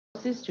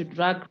to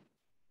drug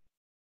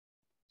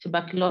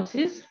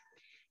tuberculosis.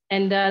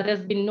 And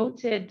there's been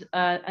noted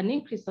an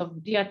increase of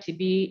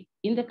DRTB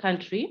in the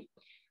country.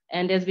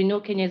 And as we know,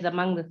 Kenya is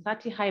among the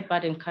 30 high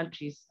burden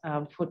countries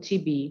for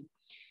TB.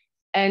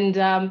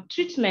 And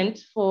treatment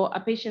for a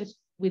patient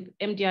with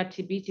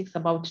MDR-TB takes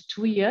about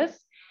 2 years,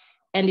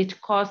 and it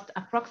costs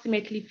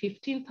approximately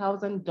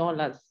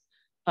 $15,000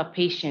 per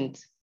patient.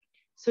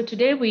 So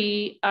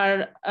today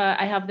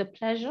I have the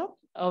pleasure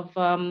of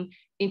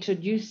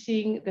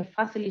introducing the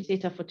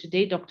facilitator for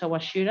today, Dr.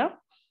 Wachira,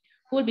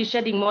 who will be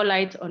shedding more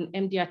light on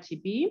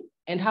MDR-TB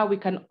and how we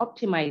can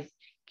optimize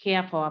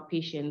care for our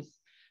patients.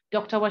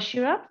 Dr.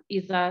 Wachira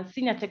is a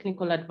Senior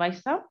Technical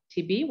Advisor,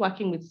 TB,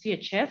 working with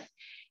CHS.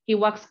 He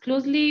works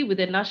closely with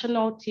the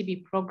National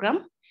TB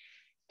Program,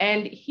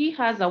 and he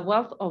has a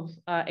wealth of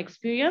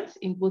experience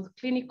in both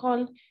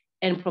clinical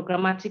and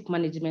programmatic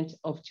management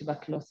of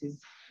tuberculosis.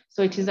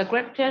 So it is a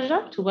great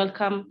pleasure to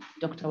welcome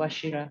Dr.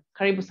 Wachira.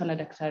 Karibu sana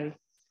daktari.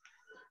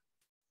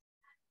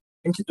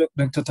 Thank you,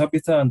 Dr.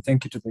 Tabitha, and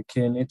thank you to the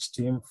KNH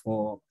team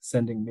for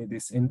sending me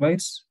this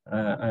invite.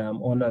 I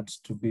am honored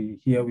to be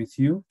here with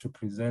you to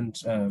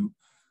present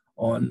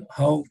on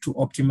how to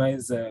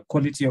optimize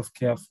quality of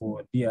care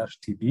for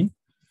DRTB.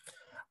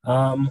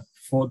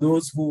 For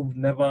those who've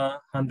never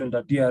handled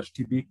a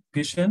DRTB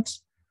patient,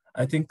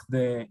 I think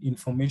the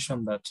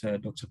information that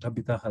Dr.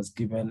 Tabitha has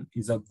given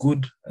is a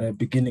good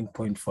beginning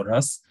point for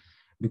us,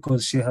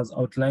 because she has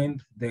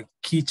outlined the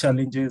key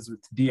challenges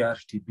with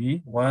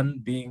DRTB, one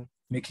being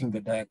making the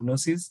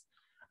diagnosis,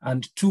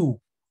 and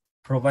two,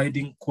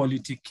 providing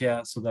quality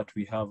care so that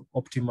we have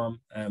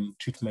optimum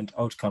treatment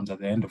outcomes at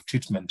the end of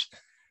treatment.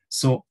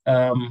 So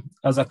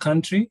as a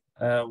country,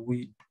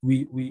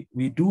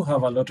 we do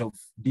have a lot of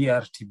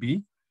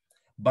DRTB,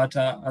 but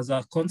as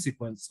a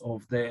consequence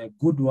of the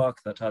good work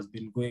that has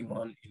been going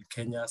on in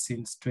Kenya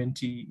since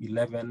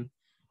 2011,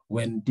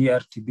 when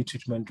DRTB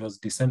treatment was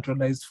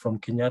decentralized from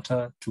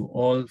Kenyatta to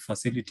all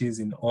facilities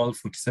in all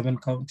 47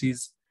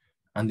 counties,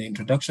 and the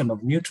introduction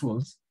of new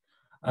tools,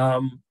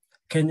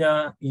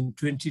 Kenya in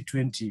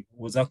 2020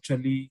 was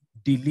actually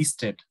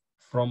delisted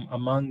from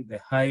among the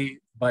high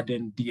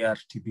burden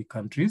DRTB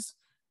countries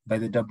by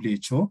the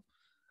WHO.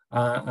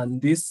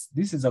 And this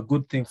is a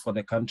good thing for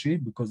the country,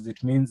 because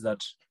it means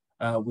that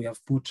we have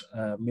put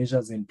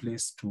measures in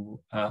place to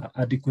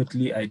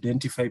adequately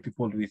identify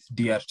people with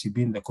DRTB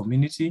in the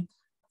community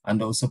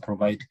and also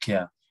provide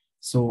care.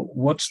 So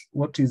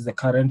what is the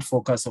current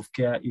focus of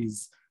care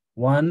is,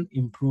 one,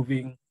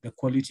 improving the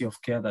quality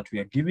of care that we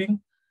are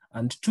giving,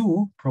 and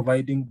two,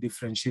 providing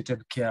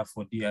differentiated care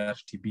for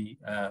DRTB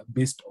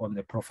based on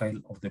the profile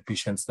of the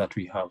patients that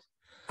we have.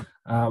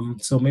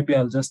 So maybe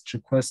I'll just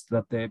request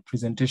that the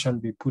presentation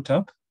be put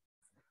up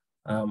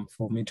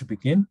for me to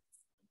begin.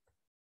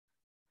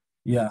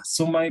 Yeah,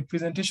 so my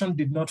presentation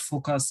did not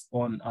focus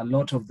on a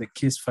lot of the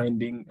case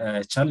finding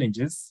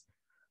challenges,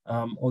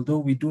 although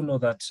we do know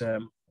that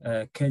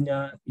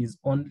Kenya is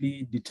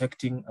only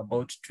detecting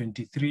about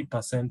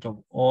 23%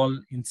 of all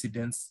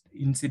incident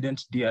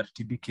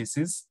DRTB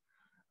cases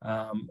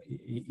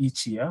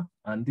each year.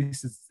 And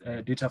this is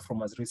data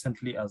from as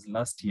recently as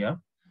last year.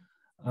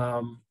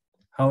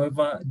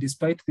 However,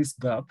 despite this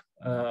gap,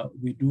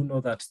 we do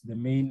know that the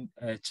main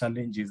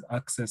challenge is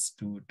access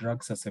to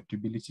drug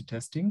susceptibility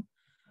testing.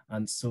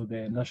 And so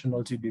the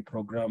National TB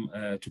Program,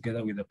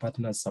 together with the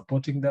partners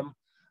supporting them,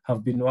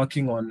 have been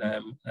working on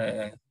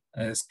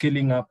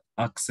scaling up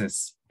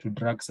access to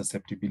drug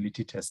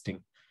susceptibility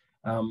testing.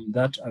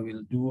 That I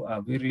will do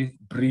a very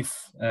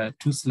brief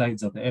 2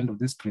 slides at the end of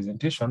this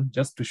presentation,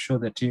 just to show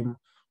the team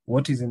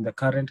what is in the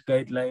current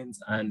guidelines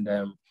and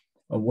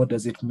what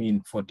does it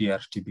mean for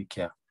DRTB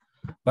care.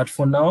 But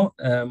for now,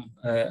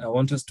 I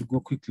want us to go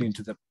quickly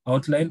into the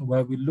outline,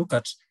 where we look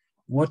at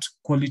what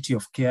quality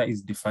of care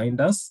is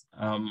defined as,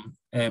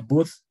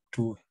 both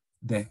to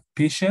the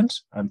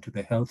patient and to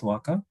the health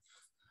worker,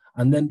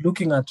 and then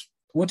looking at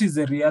what is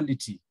the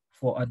reality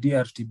for a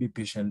DRTB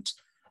patient.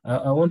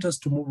 I want us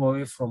to move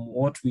away from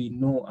what we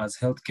know as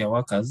healthcare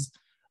workers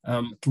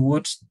to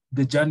what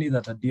the journey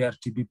that a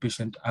DRTB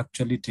patient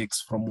actually takes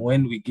from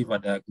when we give a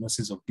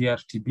diagnosis of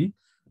DRTB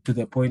to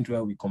the point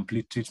where we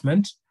complete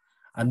treatment.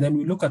 And then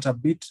we look at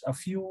a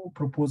few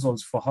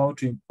proposals for how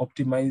to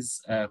optimize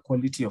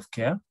quality of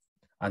care.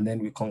 And then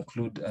we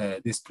conclude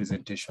this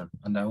presentation.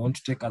 And I want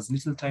to take as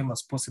little time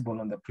as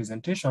possible on the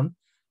presentation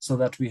so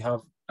that we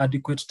have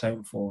adequate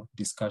time for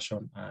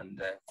discussion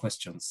and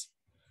questions.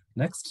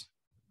 Next.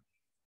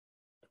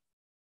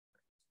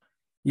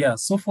 Yeah,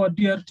 so for a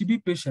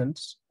DRTB patient,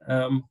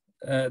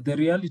 the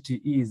reality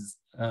is,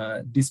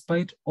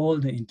 despite all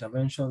the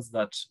interventions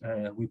that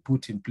we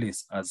put in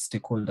place as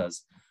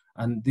stakeholders,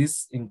 and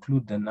this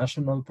include the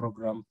national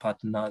program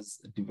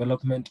partners,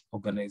 development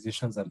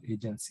organizations and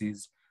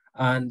agencies,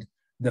 and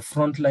the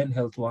frontline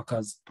health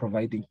workers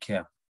providing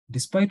care.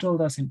 Despite all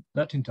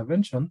that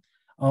intervention,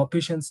 our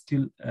patients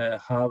still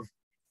have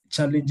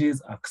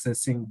challenges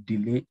accessing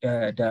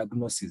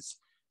diagnosis.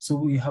 So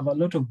we have a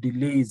lot of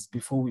delays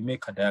before we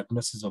make a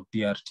diagnosis of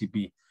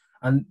DRTB.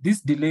 And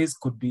these delays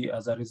could be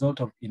as a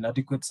result of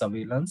inadequate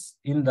surveillance,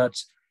 in that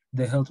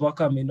the health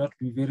worker may not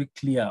be very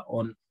clear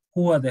on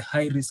who are the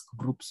high-risk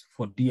groups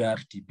for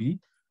DRTB,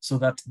 so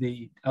that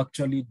they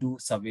actually do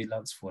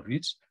surveillance for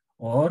it.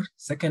 Or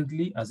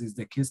secondly, as is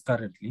the case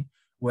currently,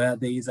 where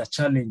there is a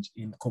challenge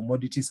in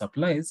commodity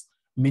supplies,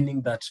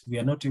 meaning that we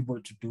are not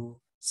able to do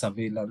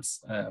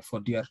surveillance for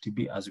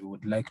DRTB as we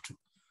would like to.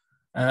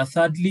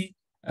 Thirdly,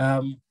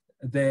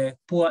 the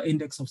poor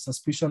index of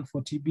suspicion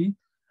for TB.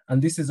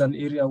 And this is an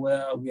area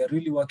where we are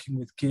really working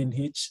with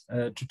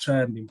KNH to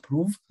try and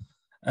improve.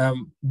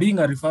 Being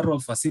a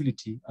referral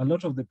facility, a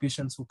lot of the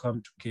patients who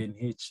come to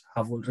KNH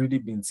have already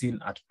been seen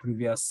at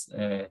previous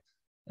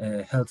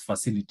health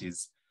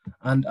facilities.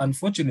 And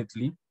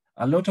unfortunately,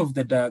 a lot of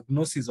the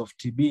diagnosis of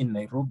TB in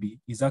Nairobi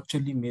is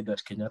actually made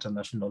at Kenyatta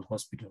National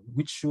Hospital,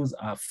 which shows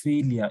a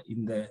failure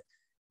in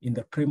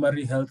the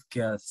primary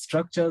healthcare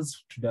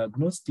structures to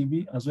diagnose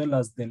TB, as well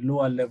as the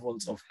lower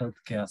levels of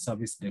healthcare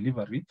service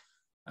delivery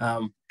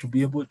to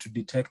be able to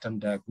detect and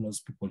diagnose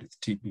people with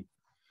TB.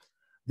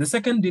 The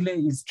second delay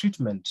is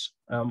treatment.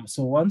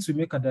 So once we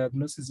make a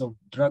diagnosis of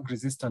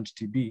drug-resistant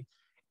TB,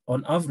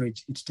 on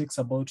average, it takes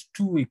about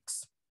 2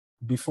 weeks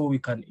before we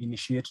can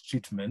initiate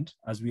treatment,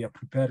 as we are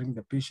preparing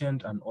the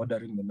patient and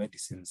ordering the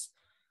medicines.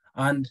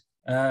 And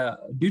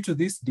due to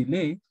this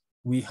delay,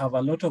 we have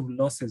a lot of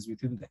losses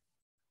within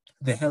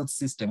the health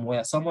system,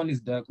 where someone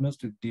is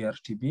diagnosed with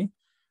DRTB,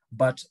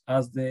 but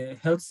as the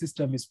health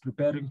system is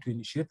preparing to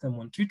initiate them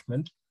on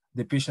treatment,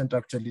 the patient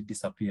actually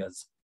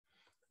disappears.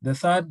 The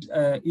third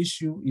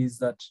issue is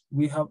that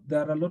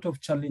there are a lot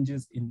of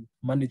challenges in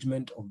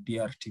management of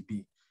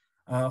DRTB.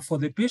 For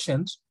the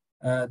patient,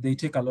 they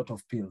take a lot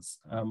of pills.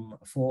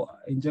 For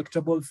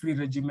injectable-free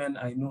regimen,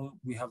 I know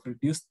we have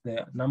reduced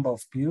the number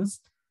of pills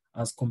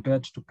as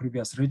compared to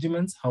previous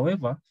regimens.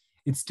 However,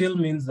 it still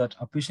means that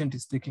a patient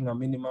is taking a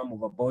minimum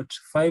of about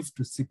 5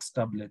 to 6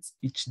 tablets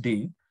each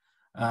day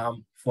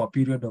for a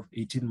period of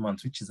 18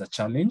 months, which is a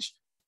challenge.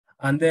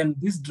 And then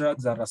these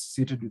drugs are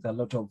associated with a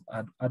lot of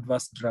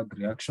adverse drug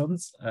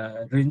reactions,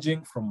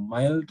 ranging from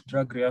mild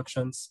drug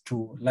reactions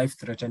to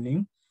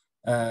life-threatening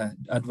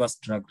adverse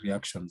drug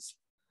reactions.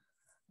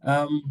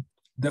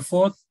 The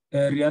fourth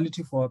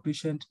reality for our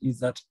patient is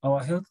that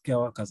our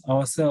healthcare workers,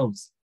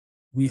 ourselves,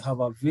 we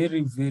have a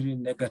very, very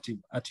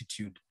negative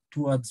attitude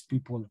towards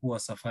people who are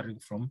suffering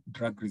from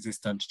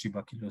drug-resistant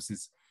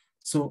tuberculosis.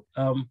 So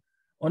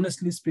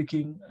honestly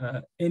speaking,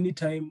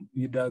 anytime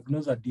you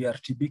diagnose a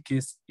DRTB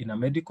case in a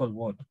medical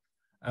ward,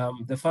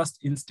 the first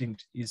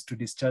instinct is to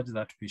discharge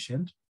that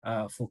patient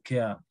for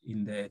care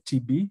in the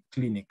TB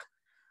clinic.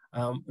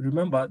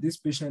 Remember, this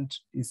patient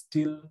is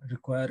still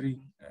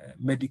requiring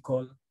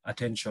medical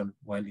attention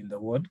while in the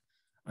ward,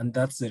 and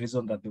that's the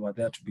reason that they were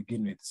there to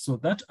begin with. So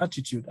that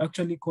attitude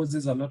actually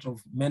causes a lot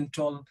of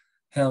mental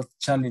health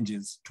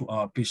challenges to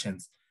our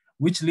patients,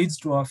 which leads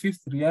to our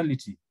fifth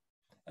reality,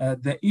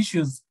 the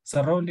issues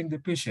surrounding the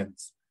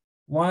patients.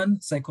 One,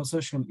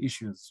 psychosocial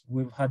issues.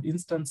 We've had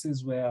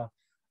instances where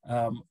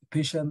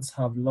patients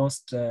have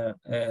lost their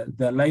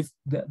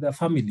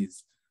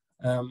families.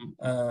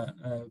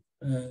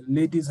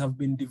 Ladies have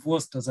been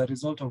divorced as a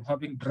result of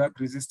having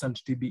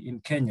drug-resistant TB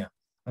in Kenya.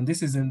 And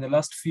this is in the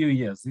last few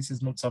years. This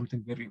is not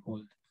something very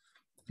old.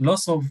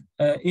 Loss of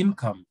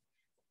income,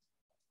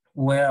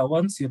 where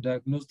once you're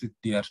diagnosed with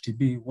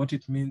DRTB, what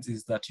it means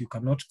is that you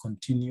cannot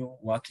continue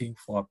working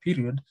for a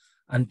period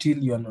until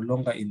you are no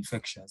longer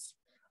infectious.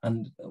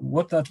 And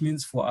what that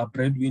means for a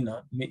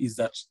breadwinner is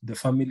that the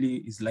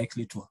family is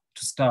likely to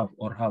starve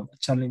or have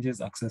challenges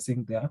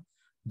accessing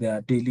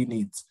their daily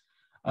needs.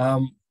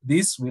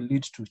 This will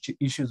lead to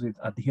issues with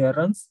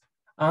adherence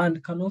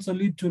and can also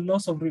lead to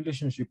loss of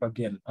relationship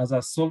again. As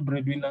a sole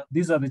breadwinner,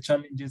 these are the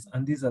challenges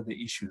and these are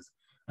the issues.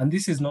 And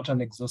this is not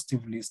an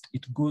exhaustive list.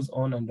 It goes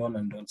on and on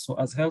and on. So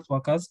as health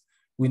workers,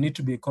 we need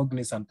to be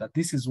cognizant that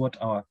this is what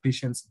our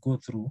patients go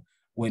through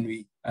when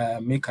we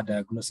make a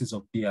diagnosis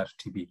of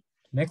DRTB.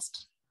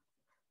 Next.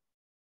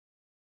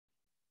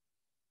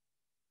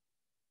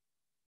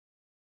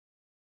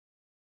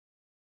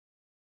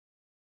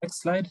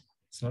 Next slide.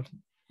 It's not.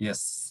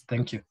 Yes,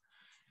 thank you.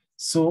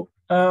 So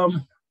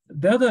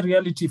the other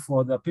reality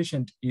for the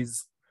patient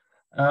is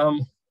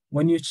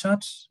when you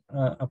chart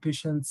a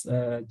patient's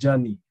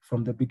journey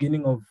from the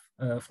beginning of,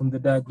 from the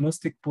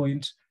diagnostic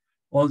point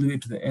all the way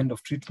to the end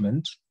of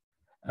treatment,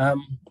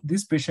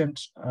 this patient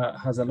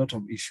has a lot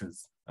of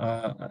issues.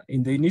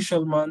 In the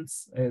initial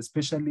months,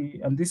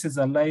 especially, and this is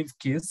a live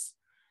case.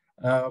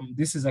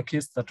 This is a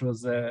case that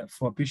was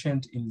for a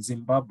patient in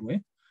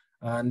Zimbabwe,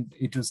 and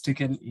it was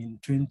taken in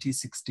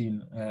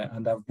 2016.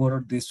 And I've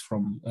borrowed this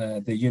from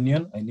the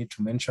union. I need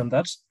to mention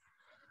that.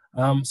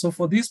 So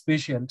for this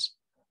patient,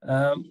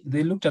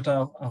 they looked at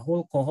a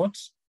whole cohort.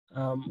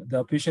 There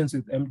are patients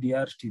with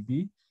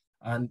MDR-TB,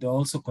 and they're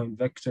also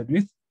co-infected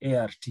with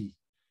ART.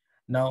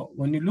 Now,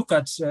 when you look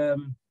at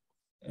the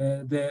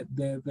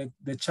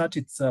chart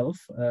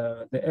itself,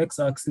 the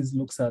x-axis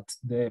looks at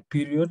the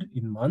period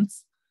in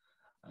months,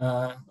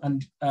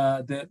 and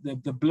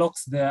the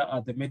blocks there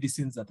are the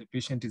medicines that the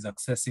patient is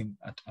accessing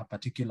at a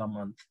particular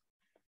month.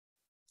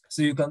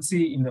 So you can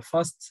see in the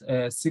first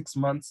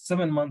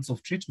 7 months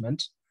of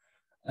treatment,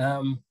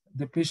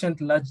 the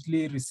patient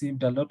largely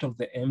received a lot of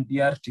the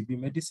MDR TB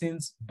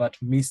medicines, but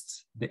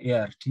missed the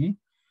ART.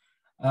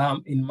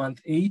 In month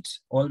 8,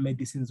 all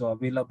medicines were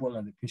available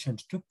and the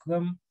patient took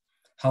them.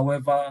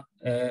 However,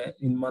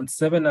 in month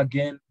 7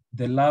 again,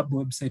 the lab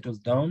website was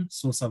down,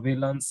 so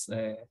surveillance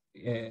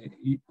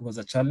was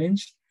a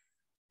challenge.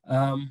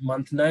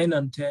 Month 9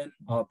 and 10,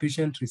 our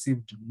patient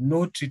received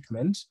no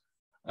treatment,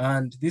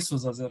 and this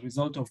was as a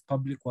result of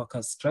public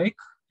workers'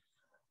 strike.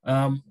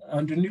 And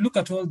when you look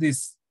at all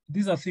this,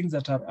 these are things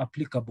that are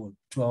applicable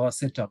to our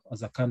setup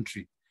as a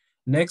country.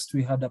 Next,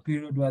 we had a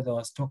period where there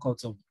were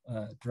stockouts of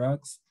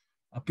drugs,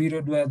 a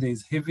period where there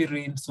is heavy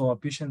rain, so our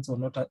patients are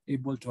not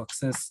able to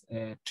access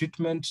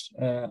treatment,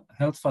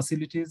 health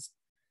facilities.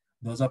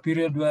 There was a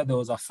period where there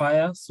was a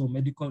fire, so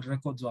medical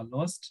records were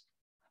lost.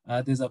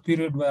 There's a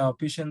period where our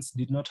patients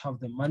did not have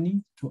the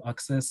money to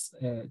access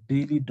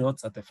daily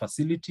dots at the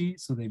facility,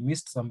 so they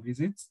missed some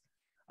visits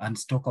and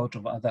stock out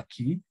of other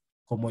key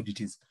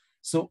commodities.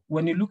 So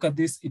when you look at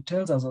this, it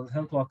tells us as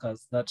health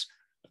workers that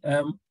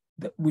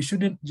we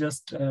shouldn't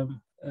just,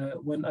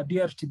 when a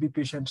DRTB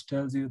patient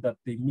tells you that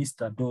they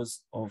missed a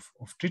dose of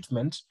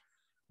treatment,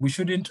 we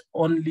shouldn't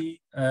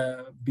only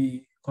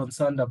be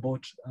concerned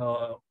about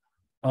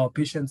our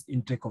patients'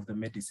 intake of the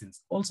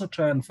medicines. Also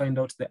try and find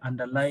out the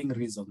underlying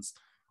reasons.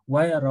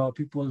 Why are our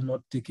people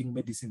not taking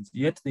medicines?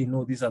 Yet they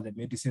know these are the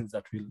medicines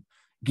that will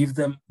give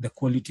them the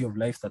quality of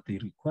life that they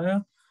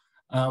require.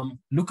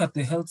 Look at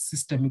the health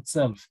system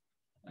itself.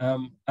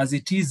 As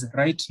it is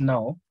right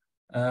now,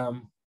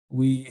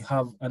 we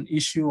have an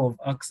issue of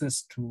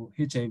access to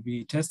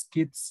HIV test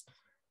kits.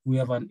 We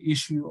have an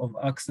issue of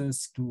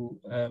access to,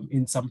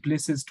 in some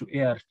places, to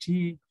ART.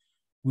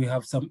 We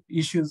have some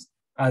issues,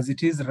 as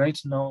it is right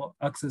now,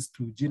 access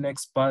to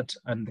GeneXpert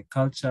and the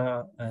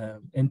Culture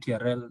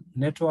NTRL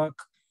network.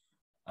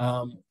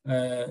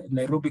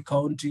 Nairobi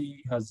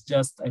County has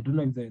just, I don't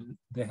know if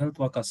the health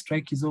worker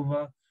strike is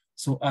over.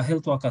 So a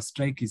health worker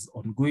strike is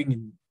ongoing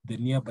in the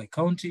nearby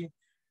county.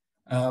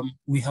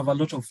 We have a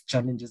lot of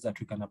challenges that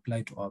we can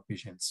apply to our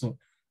patients. So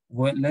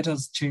let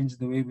us change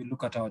the way we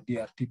look at our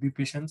DRTB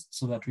patients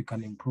so that we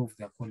can improve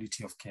their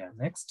quality of care.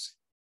 Next.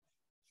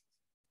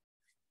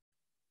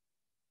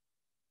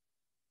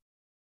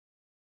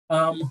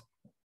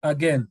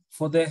 Again,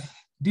 for the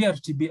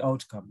DRTB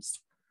outcomes,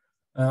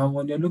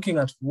 when you're looking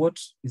at what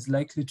is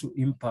likely to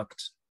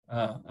impact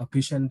a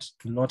patient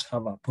to not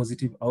have a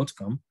positive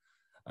outcome,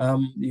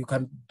 you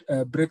can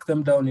break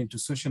them down into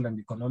social and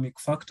economic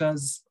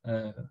factors,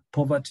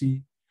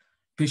 poverty,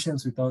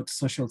 patients without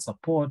social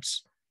support,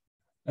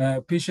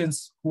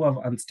 patients who have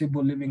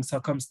unstable living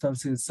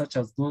circumstances, such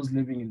as those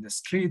living in the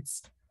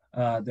streets,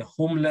 the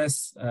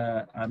homeless,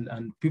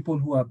 and people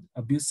who have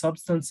abused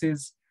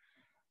substances.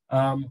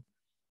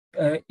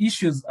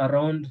 Issues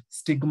around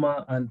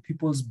stigma and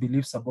people's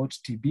beliefs about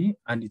TB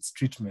and its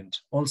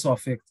treatment also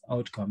affect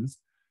outcomes,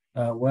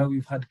 where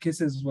we've had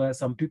cases where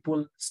some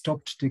people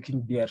stopped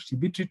taking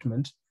DRTB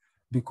treatment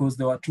because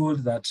they were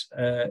told that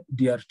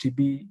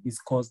DRTB is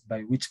caused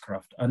by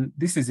witchcraft. And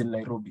this is in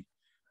Nairobi.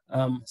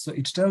 So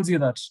it tells you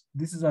that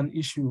this is an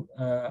issue.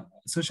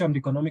 Social and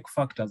economic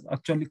factors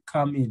actually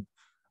come in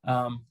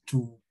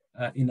to,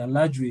 in a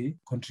large way,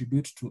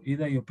 contribute to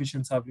either your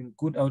patients having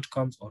good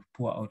outcomes or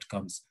poor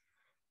outcomes.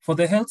 For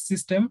the health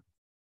system,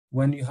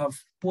 when you have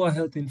poor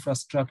health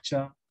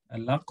infrastructure, a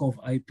lack of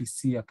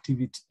IPC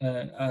activity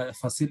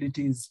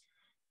facilities,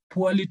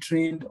 poorly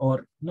trained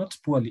or not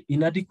poorly,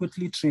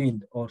 inadequately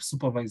trained or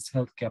supervised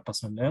healthcare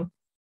personnel,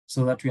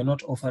 so that we are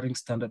not offering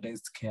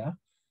standardized care.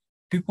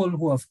 People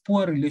who have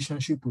poor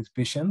relationship with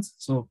patients,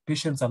 so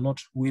patients are not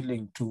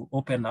willing to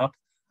open up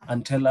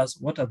and tell us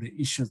what are the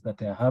issues that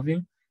they're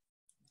having,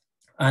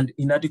 and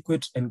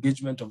inadequate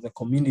engagement of the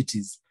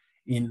communities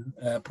in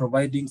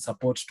providing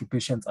support to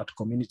patients at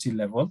community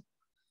level.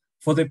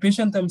 For the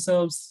patient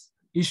themselves,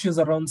 issues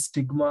around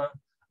stigma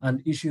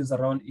and issues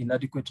around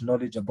inadequate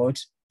knowledge about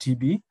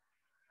TB.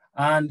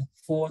 And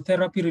for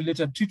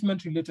therapy-related,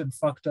 treatment-related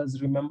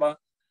factors, remember,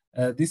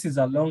 this is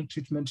a long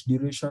treatment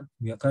duration.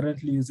 We are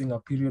currently using a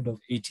period of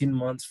 18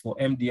 months for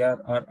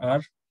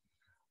MDR-RR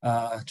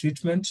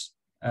treatment,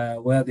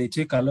 where they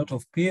take a lot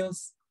of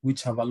pills,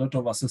 which have a lot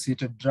of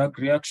associated drug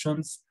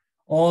reactions,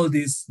 all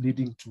this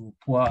leading to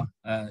poor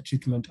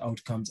treatment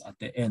outcomes at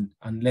the end,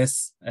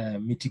 unless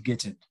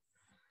mitigated.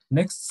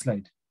 Next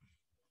slide.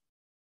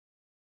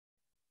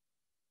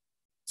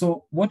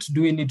 So what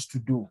do we need to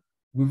do?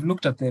 We've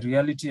looked at the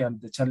reality and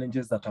the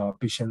challenges that our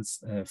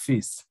patients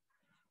face.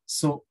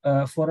 So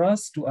for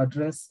us to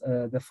address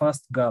the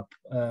first gap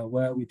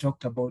where we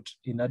talked about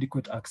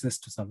inadequate access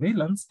to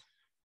surveillance,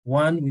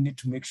 one, we need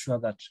to make sure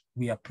that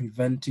we are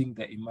preventing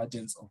the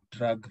emergence of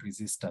drug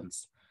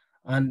resistance.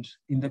 And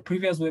in the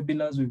previous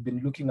webinars, we've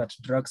been looking at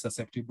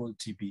drug-susceptible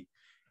TB.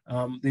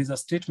 There's a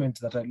statement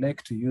that I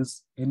like to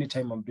use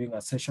anytime I'm doing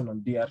a session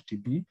on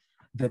DRTB.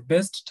 The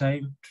best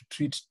time to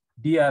treat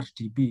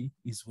DRTB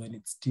is when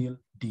it's still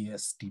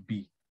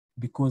DSTB,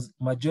 because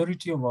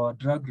majority of our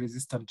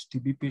drug-resistant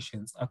TB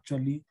patients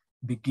actually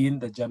begin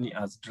the journey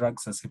as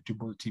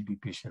drug-susceptible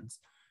TB patients.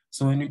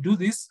 So when we do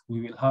this,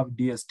 we will have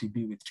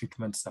DSTB with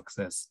treatment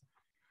success.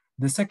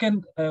 The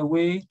second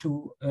way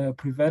to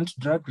prevent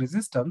drug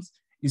resistance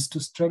is to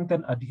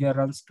strengthen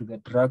adherence to the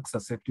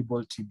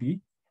drug-susceptible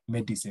TB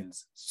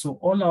medicines. So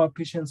all our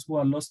patients who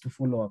are lost to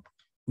follow-up,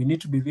 we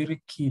need to be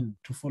very keen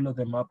to follow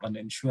them up and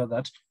ensure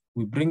that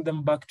we bring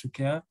them back to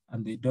care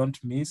and they don't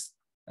miss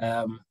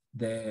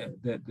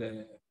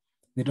the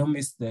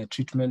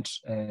treatment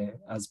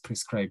as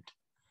prescribed.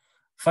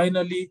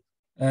 Finally,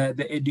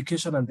 the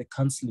education and the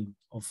counseling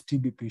of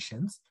TB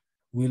patients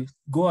will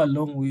go a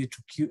long way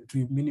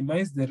to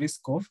minimize the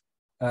risk of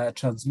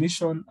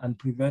transmission and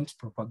prevent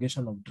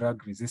propagation of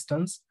drug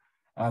resistance.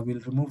 I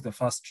will remove the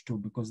first two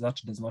because that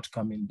does not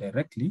come in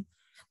directly.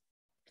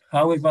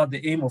 However,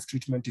 the aim of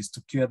treatment is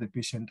to cure the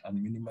patient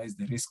and minimize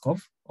the risk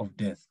of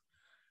death.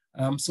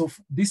 So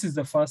this is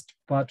the first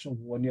part of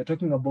when you're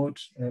talking about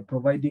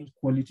providing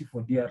quality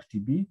for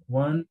DRTB.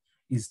 One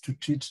is to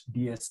treat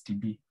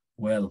DSTB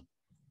well,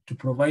 to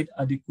provide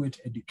adequate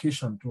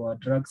education to our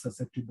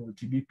drug-susceptible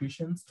TB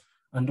patients,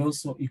 and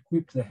also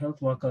equip the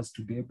health workers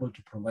to be able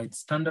to provide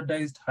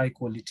standardized,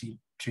 high-quality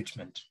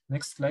treatment.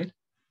 Next slide.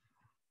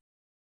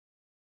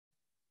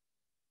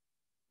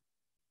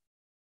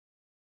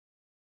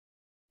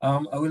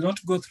 I will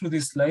not go through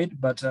this slide,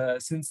 but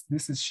since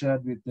this is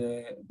shared with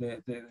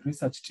the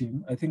research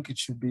team, I think it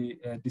should be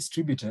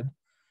distributed,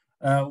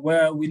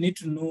 where we need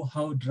to know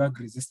how drug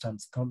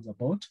resistance comes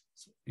about,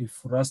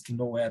 for us to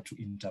know where to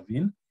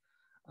intervene.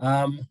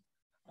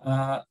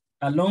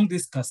 Along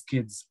these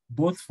cascades,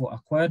 both for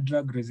acquired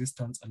drug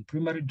resistance and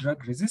primary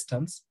drug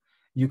resistance,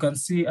 you can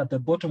see at the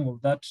bottom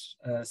of that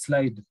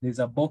slide, there's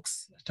a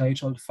box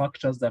titled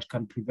Factors that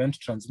can prevent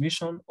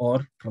transmission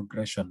or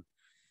progression.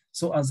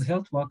 So as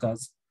health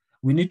workers,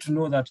 we need to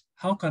know that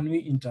how can we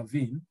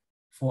intervene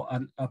for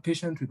a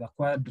patient with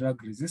acquired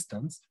drug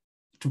resistance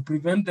to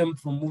prevent them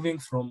from moving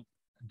from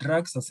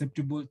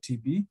drug-susceptible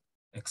TB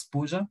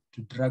exposure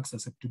to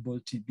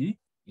drug-susceptible TB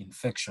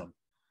infection.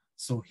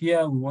 So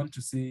here we want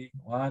to say,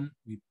 one,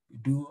 we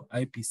do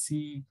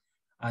IPC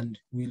and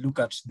we look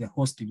at the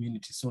host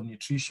immunity. So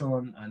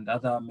nutrition and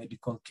other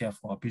medical care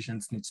for our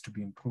patients needs to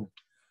be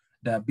improved.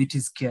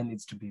 Diabetes care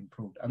needs to be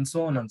improved, and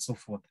so on and so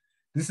forth.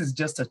 This is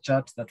just a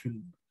chart that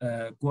will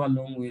go a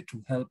long way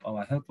to help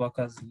our health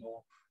workers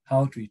know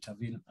how to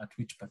intervene at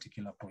which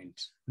particular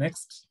point.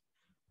 Next.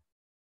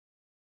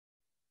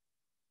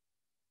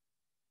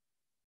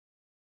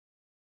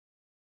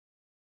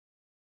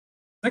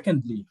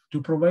 Secondly,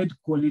 to provide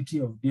quality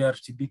of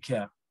DRTB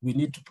care, we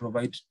need to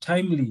provide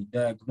timely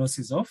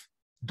diagnosis of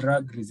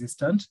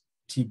drug-resistant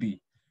TB.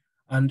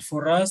 And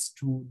for us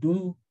to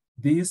do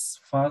this,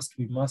 first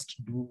we must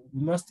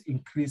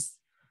increase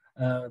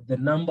the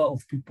number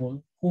of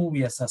people who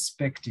we are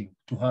suspecting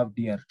to have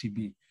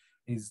DRTB.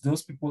 Is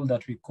those people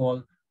that we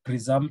call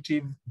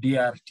presumptive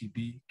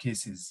DRTB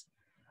cases.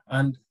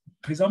 And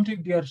presumptive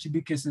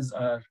DRTB cases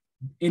are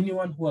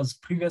anyone who has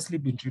previously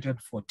been treated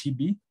for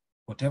TB,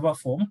 whatever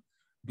form,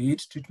 be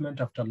it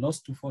treatment after loss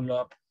to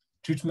follow-up,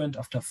 treatment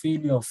after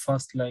failure of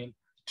first line,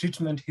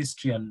 treatment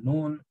history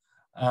unknown,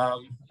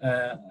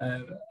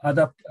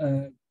 other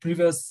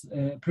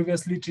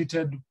previously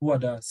treated who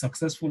had a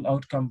successful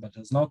outcome but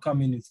has now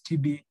come in with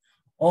TB.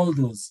 All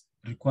those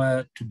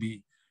require to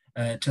be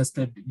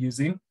tested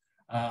using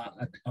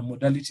a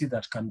modality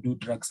that can do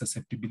drug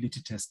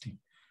susceptibility testing.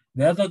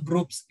 The other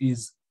groups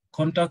is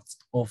contacts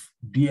of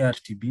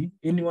DRTB.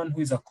 Anyone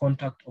who is a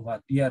contact of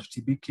a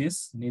DRTB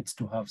case needs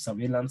to have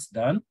surveillance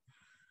done.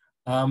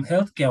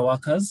 Healthcare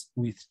workers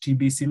with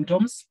TB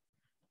symptoms,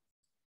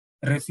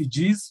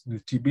 refugees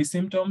with TB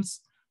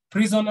symptoms,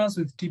 prisoners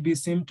with TB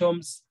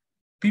symptoms,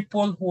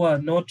 people who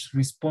are not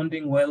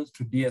responding well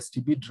to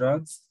DSTB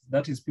drugs,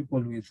 that is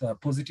people with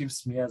positive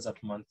smears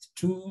at month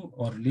 2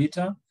 or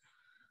later.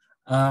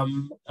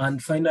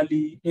 And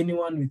finally,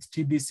 anyone with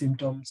TB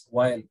symptoms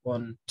while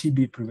on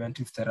TB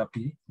preventive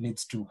therapy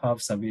needs to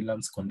have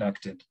surveillance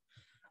conducted.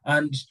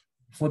 And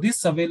for this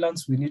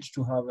surveillance, we need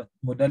to have a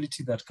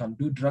modality that can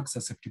do drug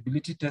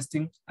susceptibility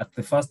testing at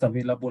the first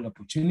available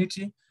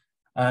opportunity.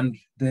 And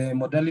the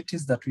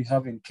modalities that we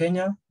have in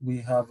Kenya,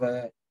 we have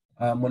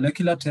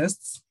molecular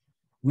tests,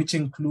 which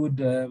include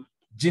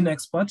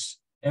GeneXpert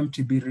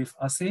MTB-RIF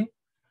assay,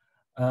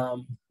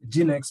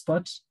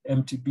 GeneXpert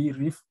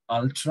MTB-RIF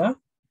Ultra.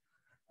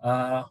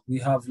 We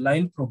have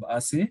line probe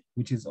assay,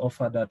 which is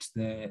offered at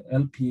the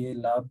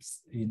LPA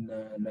labs in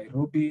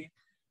Nairobi,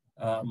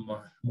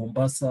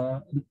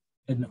 Mombasa,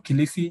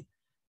 Kilifi,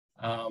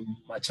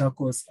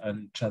 Machakos,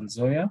 and Trans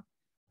Nzoia.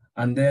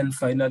 And then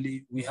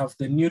finally, we have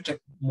the new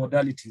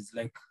modalities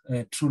like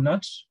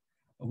TrueNut,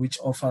 which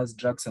offers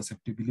drug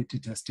susceptibility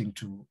testing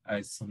to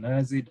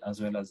isoniazid as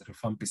well as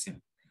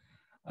rifampicin.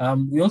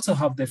 We also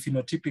have the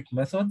phenotypic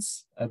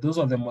methods. Those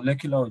are the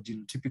molecular or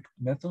genotypic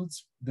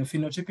methods. The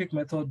phenotypic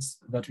methods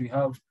that we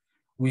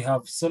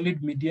have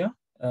solid media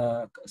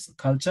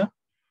culture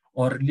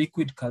or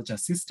liquid culture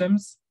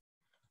systems,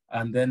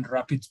 and then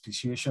rapid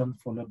speciation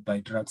followed by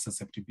drug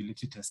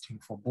susceptibility testing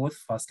for both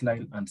first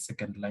line and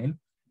second line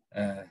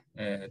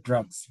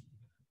drugs.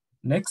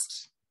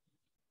 Next.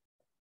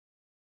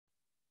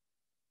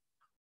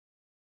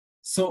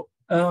 So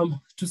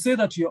to say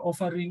that you're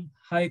offering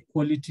high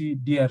quality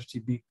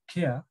DRTB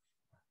care,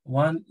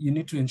 one, you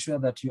need to ensure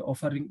that you're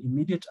offering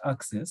immediate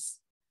access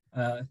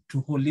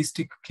to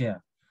holistic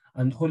care.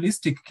 And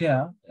holistic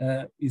care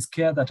is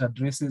care that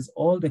addresses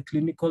all the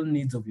clinical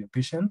needs of your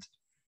patient,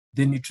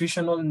 the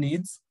nutritional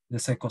needs, the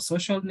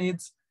psychosocial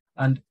needs,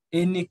 and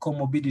any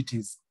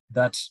comorbidities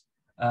that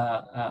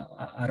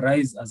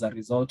arise as a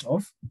result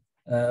of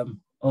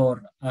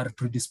or are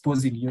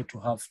predisposing you to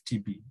have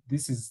TB.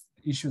 This is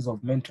issues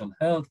of mental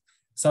health,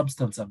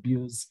 substance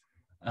abuse,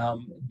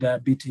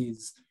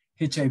 diabetes,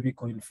 HIV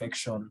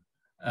co-infection,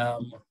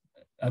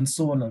 and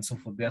so on and so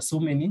forth. There are so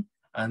many,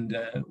 and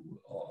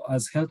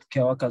as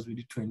healthcare workers, we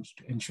need to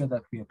ensure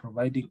that we are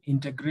providing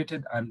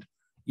integrated and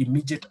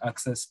immediate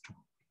access to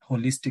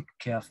holistic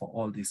care for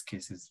all these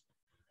cases.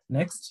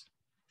 Next.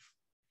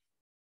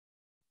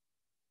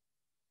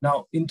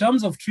 Now, in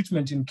terms of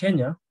treatment in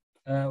Kenya,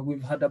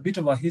 we've had a bit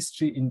of a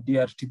history in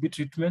DRTB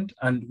treatment,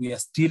 and we are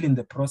still in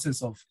the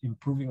process of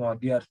improving our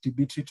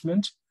DRTB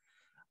treatment.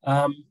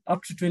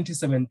 Up to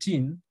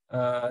 2017,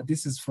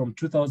 this is from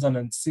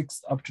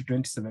 2006 up to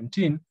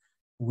 2017,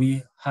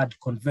 we had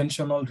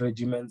conventional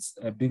regimens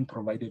being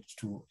provided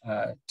to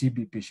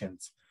TB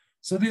patients.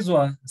 So these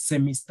were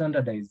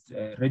semi-standardized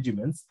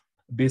regimens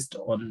based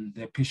on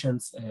the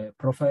patient's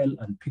profile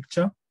and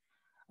picture.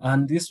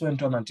 And this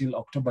went on until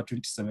October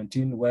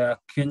 2017, where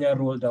Kenya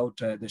rolled out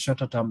the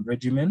shorter-term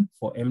regimen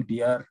for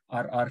MDR,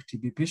 RR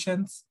TB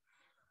patients.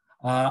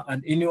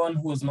 And anyone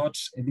who was not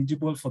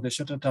eligible for the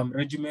shorter-term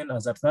regimen,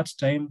 as at that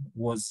time,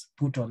 was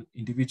put on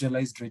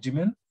individualized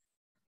regimen.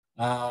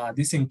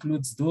 This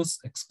includes those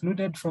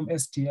excluded from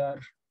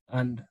STR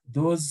and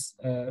those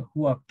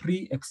who are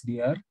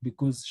pre-XDR,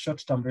 because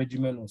short-term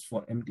regimen was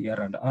for MDR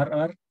and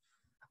RR,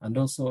 and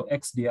also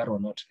XDR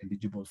were not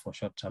eligible for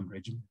short-term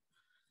regimen.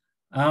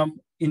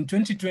 In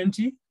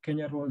 2020,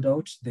 Kenya rolled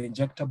out the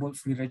injectable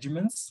free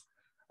regimens.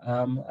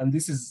 And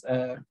this is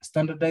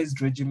standardized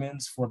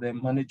regimens for the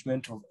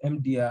management of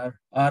MDR,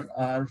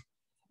 RR,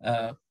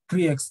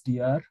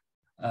 pre-XDR,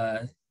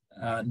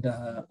 and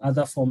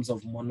other forms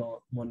of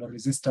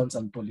monoresistance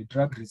and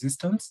polydrug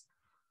resistance,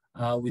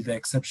 with the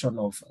exception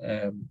of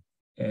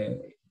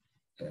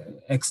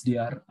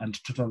XDR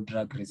and total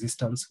drug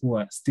resistance, who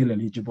are still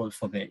eligible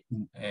for the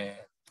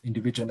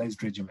individualized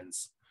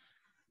regimens.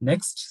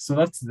 Next, so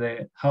that's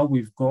how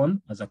we've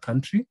gone as a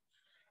country.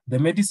 The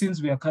medicines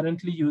we are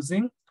currently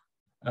using,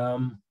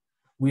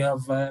 we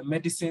have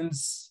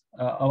medicines,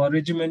 our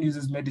regimen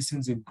uses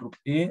medicines in Group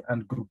A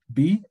and Group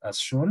B as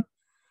shown.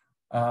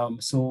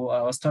 So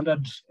our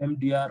standard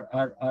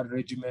MDR-RR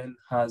regimen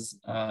has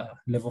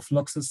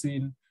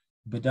levofloxacin,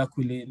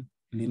 bedaquiline,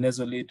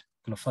 linezolid,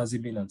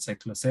 clofazimine, and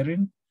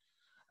cycloserine.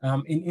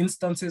 In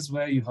instances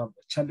where you have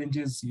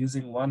challenges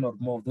using one or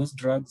more of those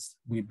drugs,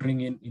 we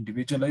bring in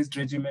individualized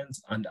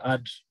regimens and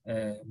add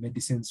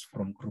medicines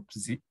from Group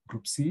C.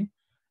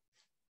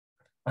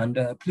 And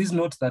please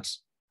note that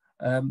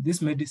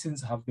these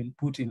medicines have been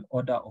put in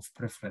order of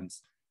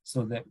preference.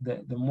 So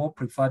the more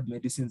preferred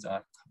medicines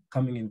are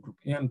coming in Group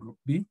A and Group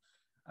B,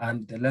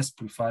 and the less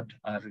preferred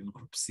are in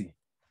Group C.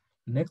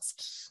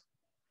 Next.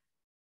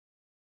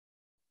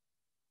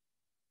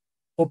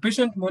 For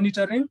patient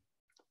monitoring,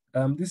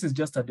 this is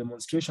just a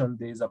demonstration.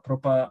 There is a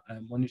proper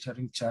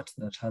monitoring chart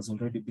that has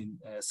already been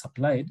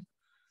supplied.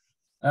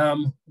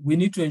 We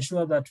need to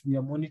ensure that we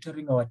are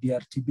monitoring our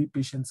DRTB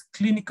patients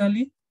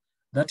clinically,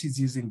 that is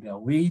using their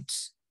weight,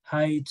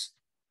 height,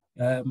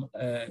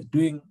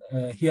 doing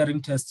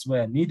hearing tests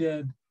where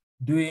needed,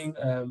 doing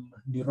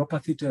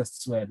neuropathy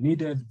tests where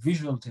needed,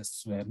 visual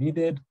tests where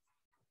needed.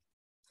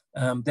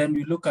 Then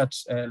we look at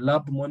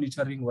lab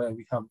monitoring where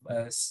we have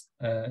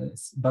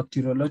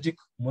bacteriologic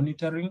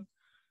monitoring.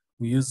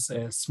 We use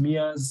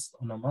smears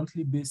on a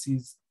monthly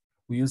basis.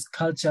 We use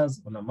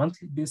cultures on a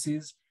monthly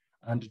basis,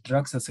 and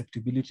drug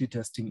susceptibility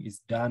testing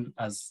is done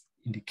as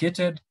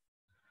indicated.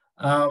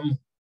 Other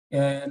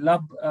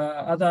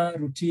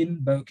routine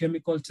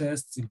biochemical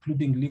tests,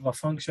 including liver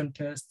function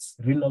tests,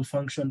 renal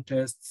function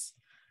tests,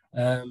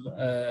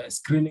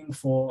 screening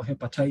for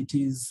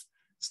hepatitis,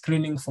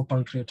 screening for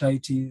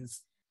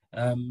pancreatitis,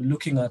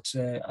 looking at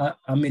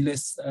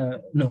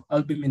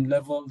albumin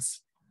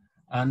levels,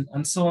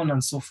 and so on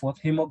and so forth,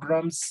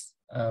 hemograms,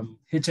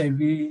 HIV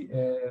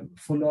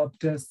follow-up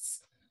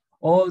tests.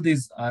 All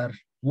these are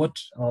what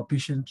our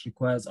patient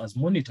requires as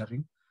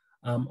monitoring.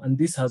 And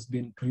this has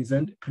been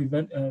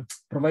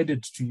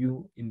provided to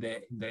you in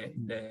the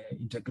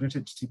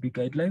integrated TB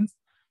guidelines,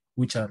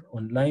 which are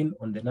online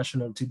on the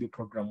National TB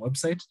Program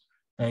website.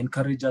 I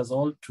encourage us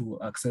all to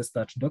access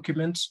that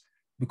document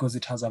because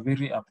it has a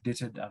very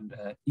updated and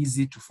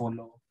easy to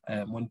follow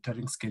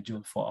monitoring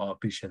schedule for our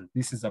patients.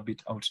 This is a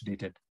bit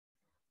outdated.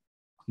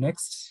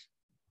 Next.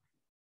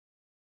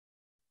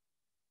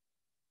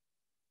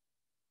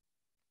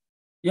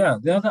 Yeah,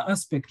 the other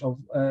aspect of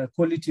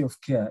quality of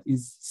care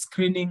is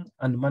screening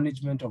and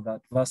management of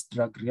adverse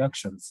drug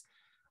reactions.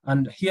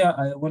 And here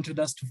I wanted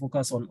us to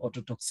focus on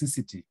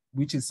ototoxicity,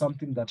 which is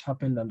something that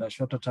happened under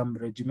shorter term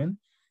regimen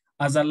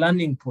as a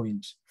learning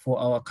point for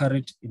our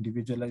current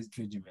individualized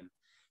regimen.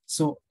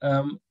 So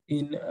under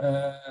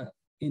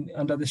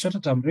the shorter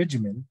term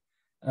regimen,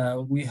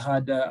 we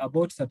had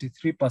about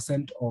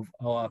 33% of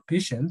our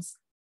patients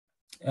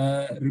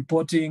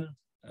reporting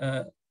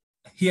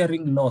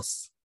hearing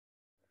loss.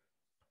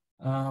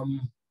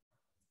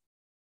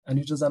 And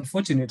it was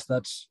unfortunate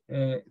that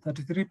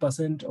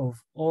 33%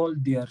 of all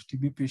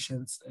DRTB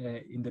patients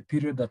in the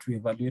period that we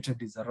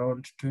evaluated is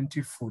around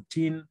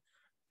 2014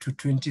 to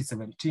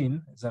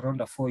 2017, is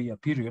around a 4-year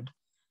period,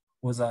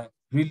 was a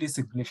really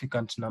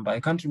significant number. I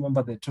can't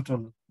remember the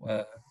total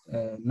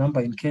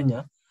number in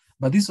Kenya,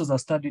 but this was a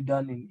study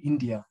done in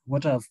India.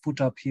 What I've put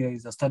up here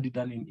is a study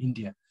done in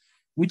India,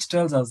 which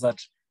tells us that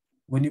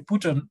when you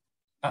put on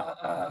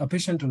a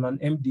patient on an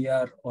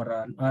MDR or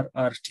an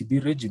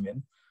RRTB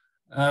regimen,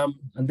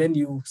 and then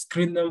you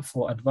screen them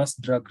for adverse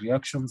drug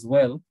reactions,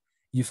 well,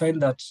 you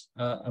find that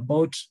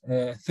about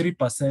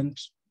 30%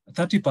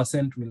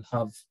 will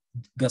have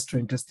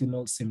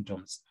gastrointestinal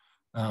symptoms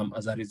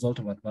as a result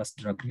of adverse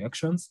drug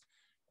reactions.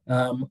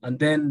 And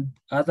then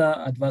other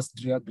adverse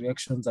drug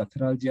reactions,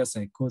 arthralgia,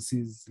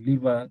 psychosis,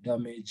 liver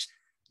damage,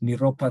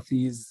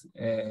 neuropathies,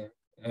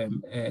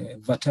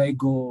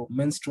 vertigo,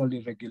 menstrual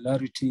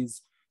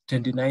irregularities,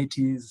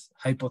 tendinitis,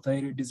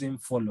 hypothyroidism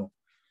follow.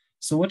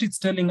 So what it's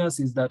telling us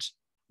is that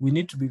we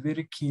need to be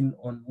very keen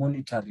on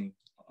monitoring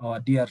our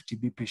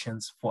DRTB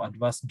patients for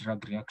adverse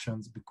drug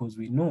reactions, because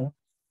we know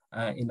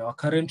in our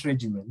current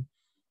regimen,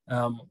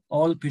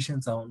 all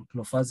patients are on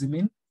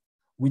clofazimine,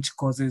 which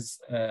causes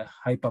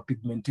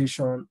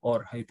hyperpigmentation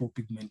or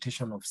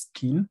hypopigmentation of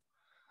skin.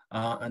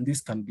 And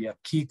this can be a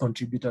key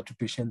contributor to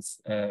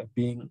patients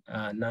being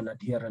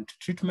non-adherent to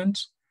treatment.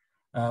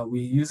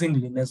 We're using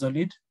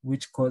linezolid,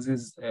 which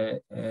causes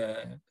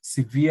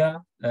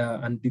severe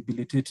and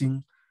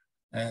debilitating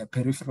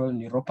peripheral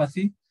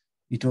neuropathy.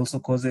 It also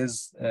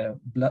causes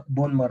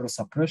bone marrow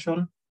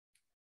suppression.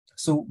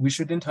 So we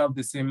shouldn't have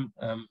the same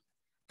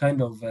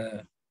kind of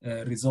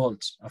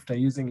result after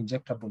using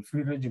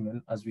injectable-free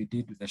regimen as we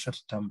did with the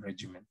short-term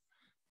regimen.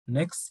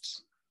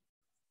 Next.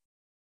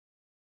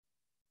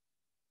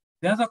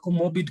 The other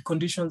comorbid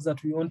conditions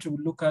that we want to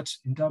look at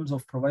in terms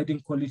of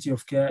providing quality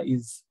of care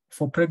is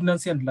for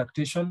pregnancy and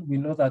lactation. We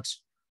know that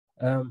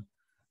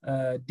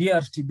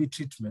DRTB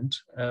treatment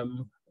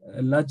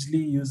largely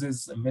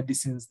uses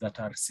medicines that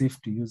are safe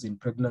to use in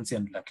pregnancy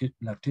and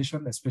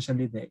lactation,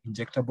 especially the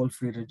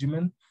injectable-free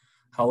regimen.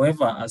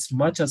 However, as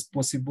much as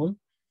possible,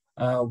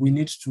 we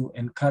need to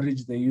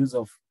encourage the use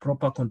of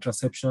proper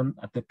contraception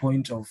at the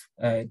point of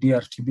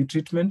DRTB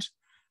treatment,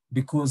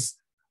 because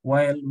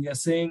while we are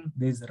saying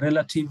there's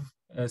relative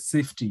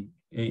safety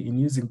in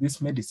using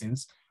these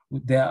medicines,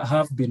 there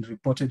have been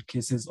reported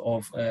cases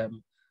of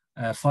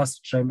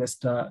first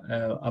trimester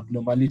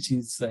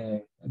abnormalities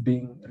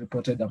being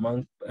reported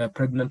among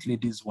pregnant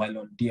ladies while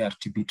on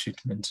DRTB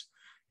treatment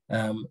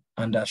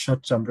under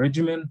short-term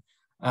regimen,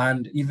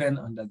 and even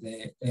under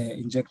the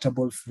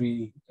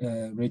injectable-free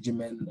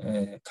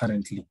regimen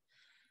currently.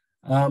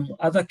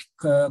 Other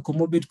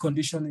comorbid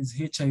condition is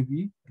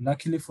HIV.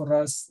 Luckily for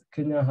us,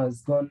 Kenya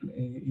has gone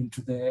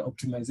into the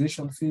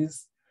optimization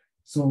phase.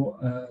 So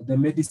the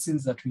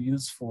medicines that we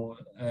use for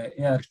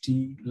ART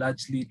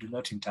largely do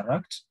not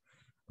interact.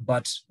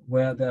 But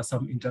where there are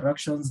some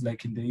interactions,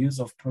 like in the use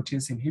of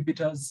protease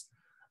inhibitors,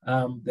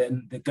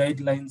 then the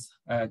guidelines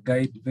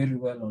guide very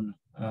well on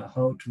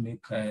how to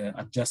make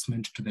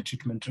adjustment to the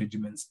treatment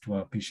regimens to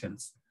our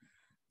patients.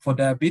 For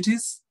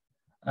diabetes,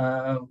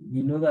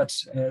 we know that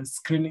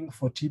screening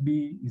for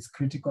TB is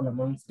critical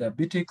amongst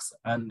diabetics,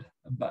 and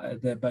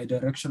the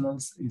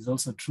bidirectionals is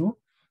also true,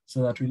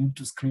 so that we need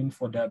to screen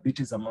for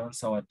diabetes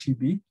amongst our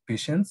TB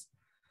patients.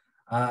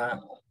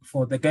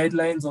 For the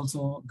guidelines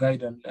also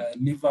guide on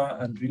liver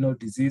and renal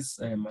disease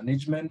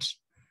management,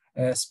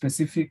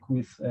 specific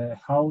with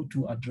how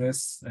to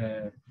address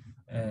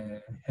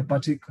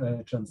hepatic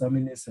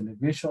transaminase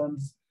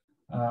elevations,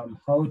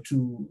 how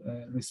to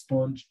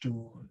respond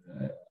to,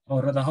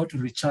 or rather how to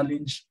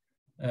rechallenge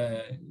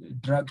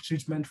drug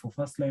treatment for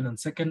first line and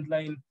second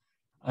line,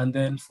 and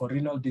then for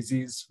renal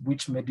disease,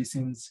 which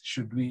medicines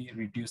should we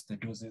reduce the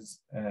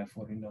doses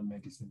for renal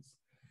medicines.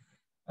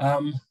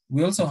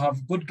 We also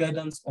have good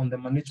guidance on the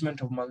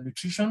management of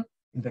malnutrition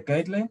in the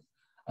guideline,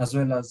 as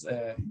well as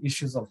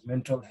issues of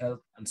mental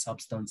health and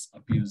substance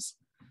abuse.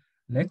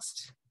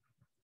 Next.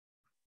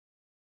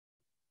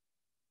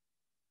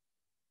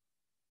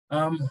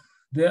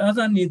 The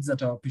other needs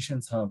that our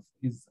patients have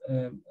is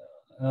the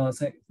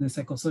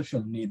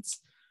psychosocial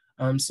needs.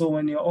 So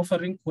when you're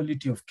offering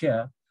quality of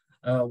care,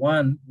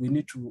 one, we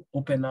need to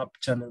open up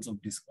channels of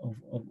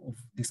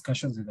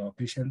discussions with our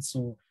patients.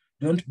 So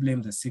don't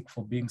blame the sick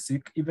for being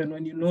sick. Even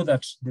when you know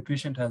that the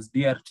patient has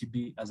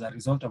DRTB as a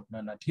result of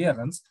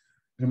non-adherence,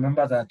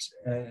 remember that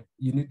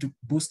you need to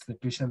boost the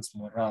patient's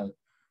morale.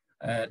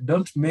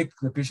 Don't make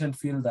the patient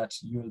feel that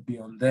you'll be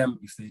on them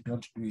if they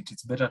don't do it.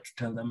 It's better to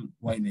tell them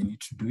why they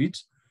need to do it.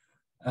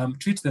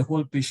 Treat the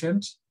whole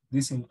patient.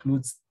 This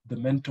includes the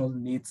mental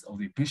needs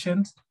of a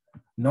patient,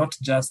 not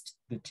just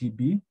the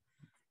TB.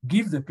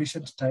 Give the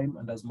patient time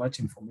and as much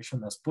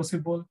information as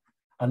possible.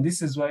 And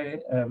this is why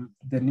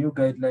the new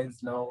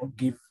guidelines now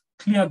give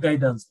clear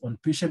guidance on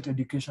patient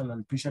education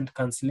and patient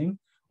counseling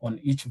on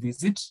each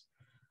visit.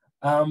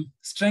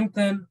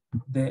 Strengthen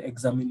the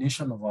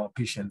examination of our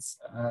patients.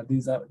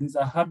 These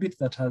are habit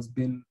that has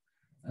been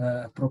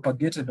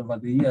propagated over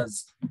the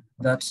years,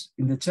 that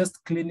in the chest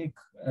clinic,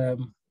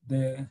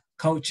 the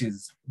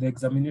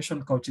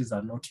examination couches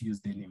are not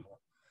used anymore.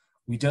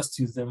 We just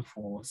use them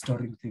for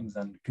storing things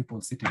and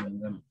people sitting on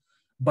them.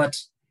 But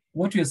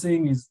what we're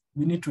saying is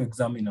we need to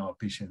examine our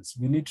patients.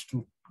 We need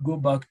to go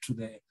back to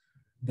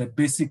the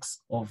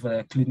basics of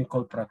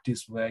clinical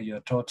practice, where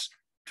you're taught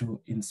to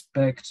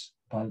inspect,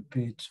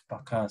 palpate,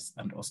 percuss,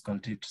 and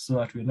auscultate, so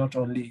that we're not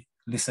only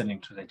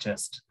listening to the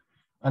chest.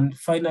 And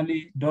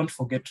finally, don't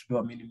forget to do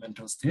a mini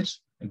mental state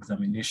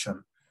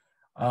examination.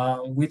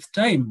 With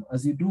time,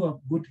 as you do a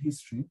good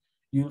history,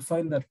 you'll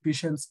find that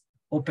patients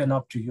open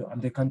up to you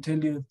and they can tell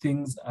you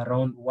things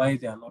around why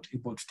they are not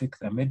able to take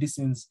their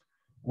medicines,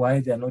 why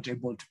they are not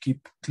able to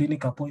keep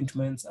clinic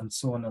appointments, and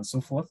so on and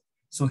so forth.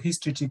 So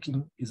history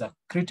taking is a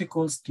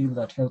critical skill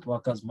that health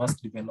workers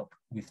must develop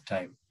with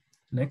time.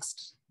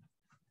 Next.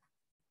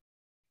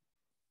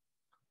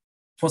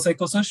 For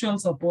psychosocial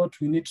support,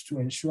 we need to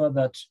ensure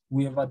that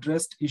we have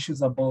addressed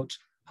issues about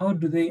how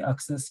do they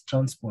access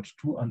transport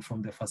to and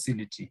from the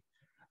facility.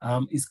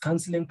 Is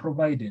counseling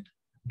provided?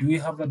 Do we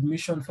have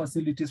admission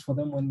facilities for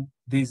them when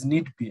there is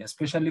need be,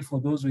 especially for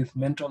those with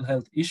mental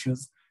health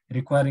issues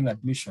requiring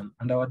admission?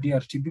 And our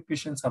DRTB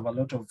patients have a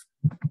lot of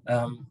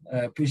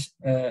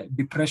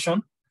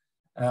depression.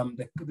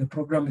 The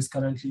program is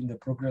currently in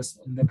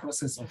the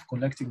process of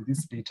collecting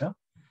this data.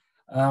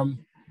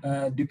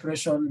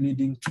 Depression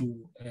leading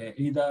to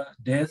either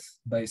death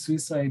by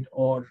suicide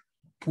or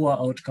poor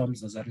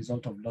outcomes as a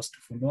result of loss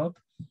to follow-up.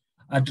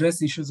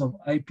 Address issues of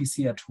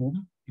IPC at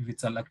home. If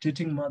it's a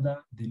lactating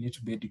mother, they need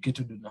to be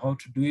educated on how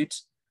to do it.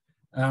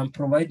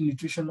 Provide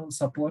nutritional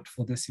support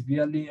for the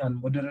severely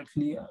and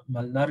moderately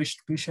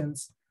malnourished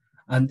patients.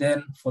 And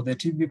then for the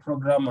TB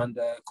program and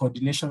the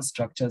coordination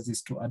structures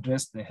is to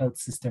address the health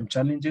system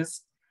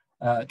challenges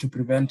to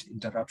prevent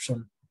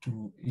interruption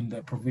in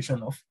the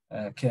provision of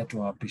care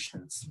to our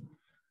patients.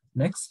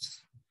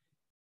 Next.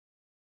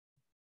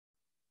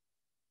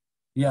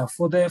 Yeah,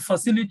 for the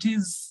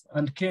facilities,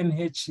 and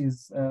KNH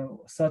is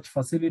such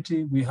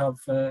facility, we have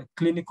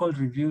clinical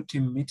review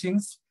team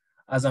meetings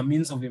as a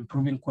means of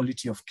improving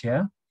quality of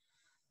care.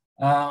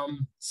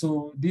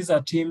 So these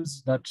are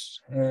teams that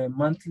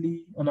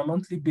on a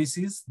monthly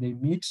basis, they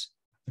meet,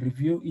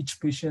 review each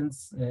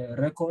patient's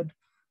record,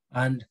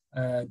 and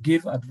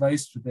give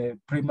advice to the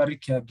primary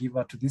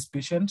caregiver to this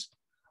patient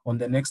on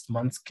the next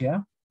month's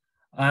care.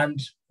 And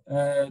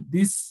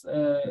this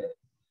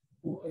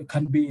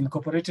can be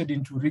incorporated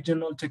into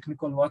regional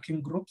technical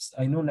working groups.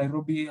 I know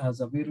Nairobi has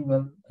a very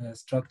well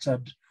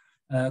structured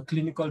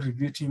clinical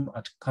review team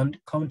at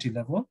county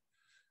level.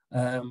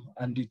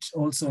 And it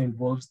also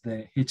involves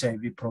the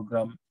HIV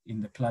program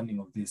in the planning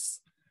of this.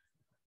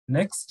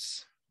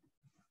 Next.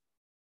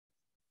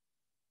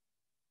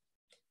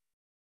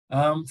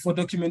 For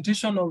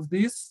documentation of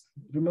this,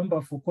 remember,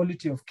 for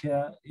quality of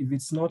care, if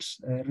it's not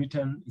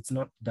written, it's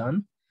not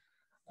done.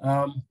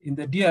 In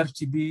the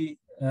DRTB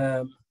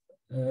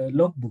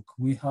logbook,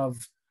 we have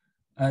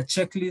a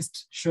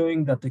checklist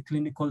showing that the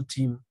clinical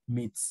team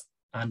meets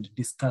and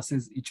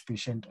discusses each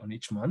patient on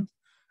each month.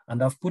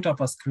 And I've put up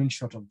a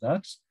screenshot of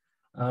that.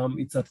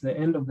 It's at the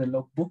end of the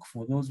logbook.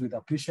 For those with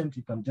a patient,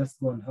 you can just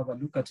go and have a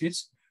look at it.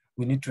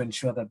 We need to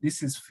ensure that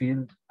this is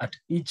filled at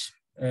each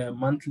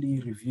monthly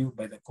review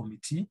by the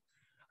committee.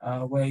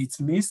 Where it's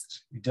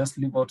missed, you just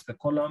leave out the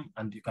column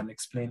and you can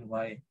explain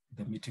why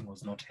the meeting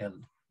was not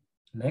held.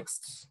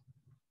 Next.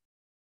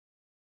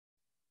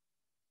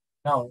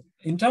 Now,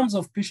 in terms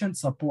of patient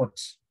support,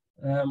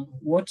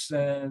 what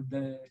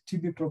the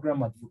TB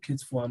program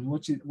advocates for and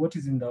what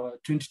is in the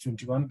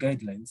 2021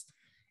 guidelines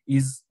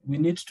is we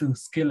need to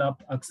scale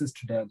up access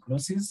to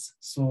diagnosis.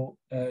 So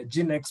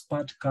gene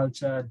expert,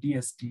 culture,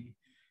 DST,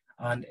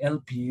 and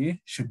LPA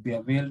should be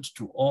availed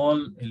to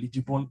all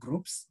eligible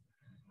groups.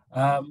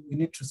 We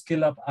need to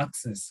scale up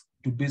access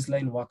to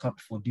baseline workup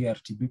for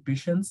DRTB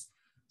patients.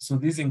 So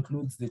this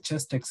includes the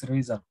chest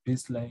x-rays at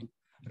baseline,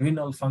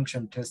 renal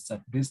function tests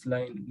at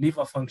baseline,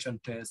 liver function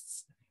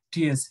tests,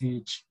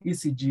 TSH,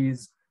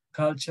 ECGs,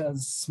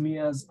 cultures,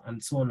 smears,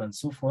 and so on and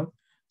so forth.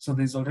 So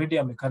there's already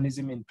a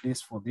mechanism in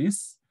place for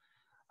this.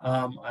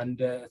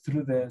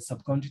 Through the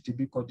sub-county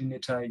TB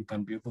coordinator, you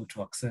can be able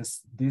to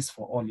access this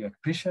for all your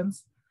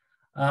patients.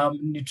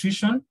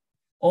 Nutrition,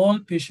 all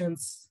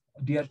patients,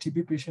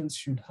 DRTB patients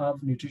should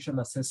have nutrition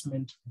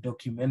assessment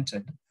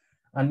documented.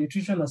 And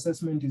nutrition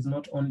assessment is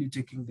not only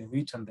taking the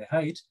weight and the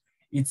height,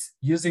 it's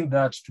using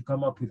that to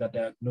come up with a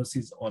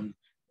diagnosis on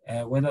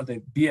whether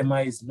the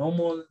BMI is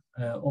normal,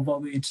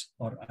 overweight,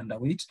 or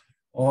underweight.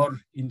 Or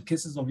in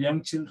cases of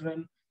young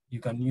children, you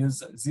can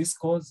use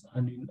Z-scores,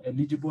 and in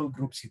eligible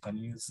groups, you can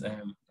use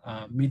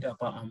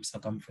mid-upper arm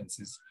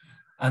circumferences.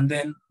 and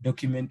then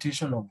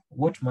documentation of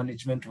what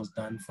management was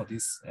done for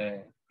this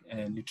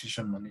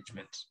nutrition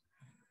management.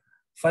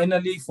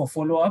 Finally, for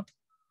follow-up,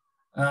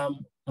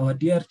 our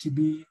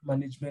DRTB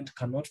management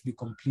cannot be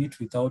complete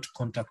without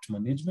contact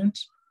management,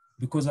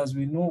 because as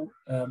we know,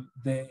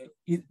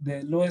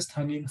 the lowest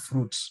hanging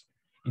fruit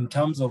in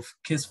terms of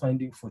case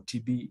finding for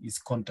TB is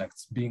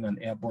contacts, being an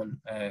airborne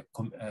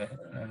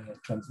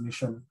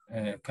transmission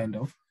kind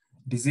of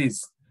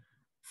disease.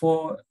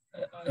 For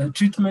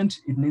treatment,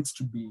 it needs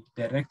to be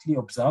directly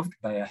observed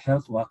by a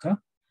health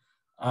worker.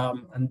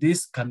 And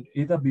this can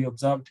either be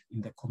observed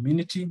in the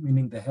community,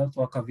 meaning the health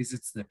worker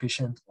visits the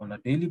patient on a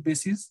daily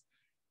basis.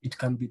 It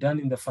can be done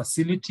in the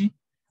facility,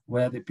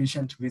 where the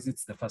patient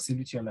visits the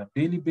facility on a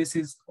daily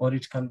basis, or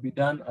it can be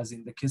done, as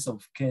in the case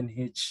of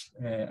KNH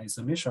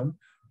isolation,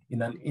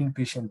 in an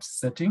inpatient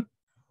setting,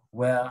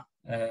 where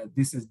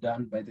this is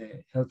done by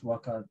the health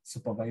worker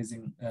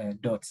supervising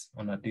DOTS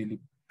on a daily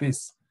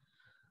basis.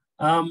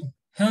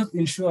 Health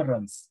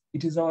insurance.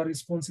 It is our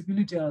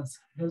responsibility as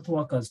health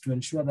workers to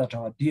ensure that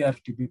our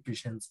DRTB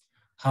patients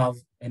have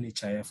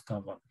NHIF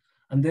cover.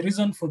 And the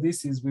reason for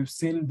this is we've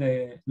seen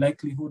the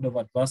likelihood of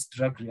adverse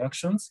drug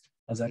reactions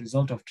as a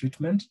result of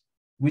treatment,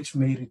 which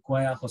may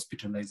require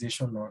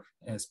hospitalization or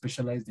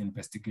specialized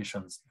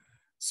investigations.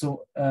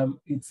 So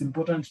it's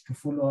important to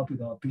follow up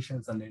with our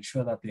patients and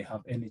ensure that they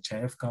have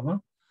NHIF cover.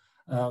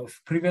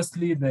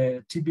 Previously,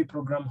 the TB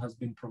program has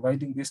been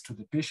providing this to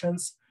the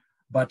patients,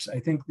 but I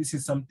think this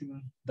is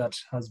something that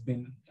has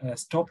been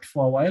stopped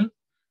for a while,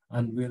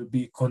 and we'll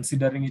be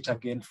considering it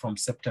again from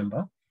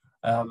September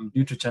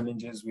due to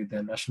challenges with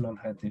the National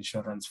Health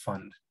Insurance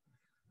Fund.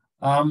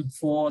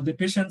 For the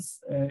patient's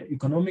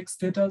economic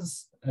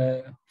status,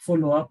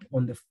 follow up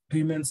on the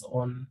payments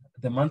on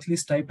the monthly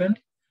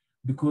stipend,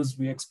 because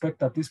we expect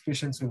that these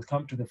patients will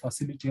come to the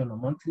facility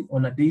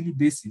on a daily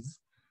basis.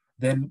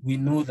 Then we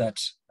know that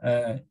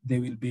they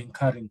will be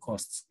incurring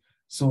costs.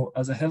 So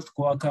as a health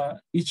worker,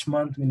 each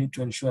month we need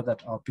to ensure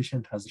that our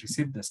patient has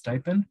received the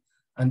stipend.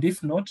 And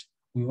if not,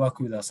 we work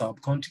with our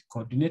sub-county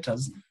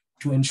coordinators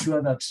to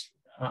ensure that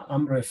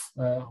AMREF,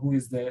 who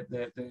is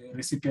the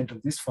recipient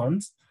of these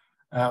funds,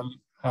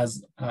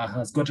 has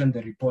gotten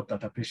the report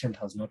that a patient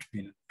has not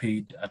been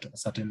paid at a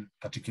certain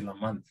particular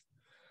month.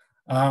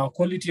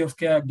 Quality of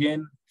care,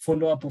 again,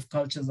 follow-up of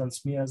cultures and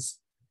smears,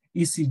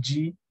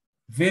 ECG,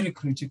 very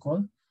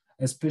critical,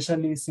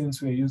 especially since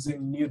we're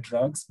using new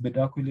drugs,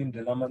 bedaquiline,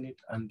 delamanid,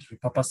 and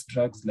repurposed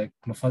drugs like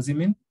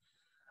clofazimine,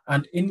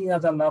 and any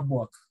other lab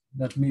work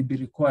that may be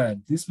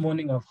required. This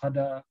morning, I've had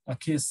a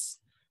case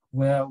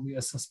where we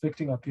are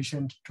suspecting a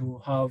patient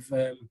to have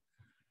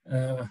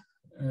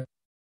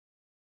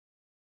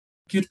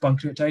acute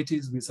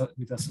pancreatitis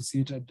with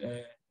associated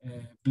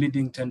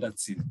bleeding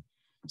tendency.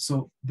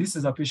 So this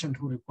is a patient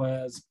who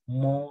requires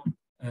more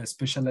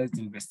specialized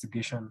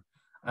investigation.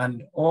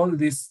 And all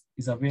this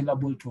is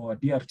available to our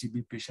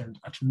DRTB patient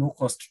at no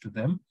cost to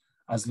them,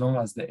 as long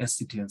as the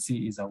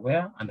SCTNC is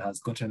aware and has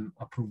gotten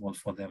approval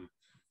for them.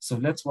 So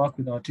let's work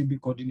with our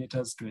TB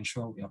coordinators to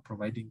ensure we are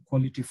providing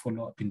quality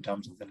follow-up in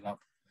terms of the lab.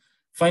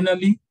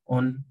 Finally,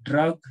 on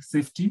drug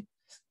safety,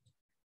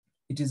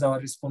 it is our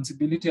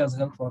responsibility as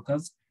health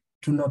workers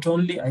to not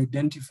only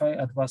identify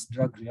adverse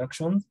drug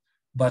reactions,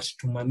 but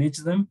to manage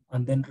them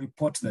and then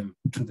report them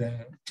to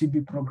the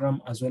TB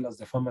program as well as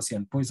the Pharmacy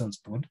and Poisons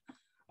Board.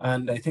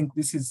 And I think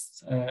this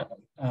is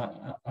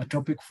a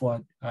topic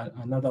for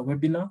another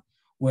webinar,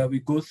 where we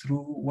go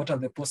through what are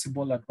the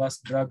possible adverse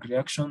drug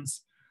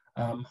reactions,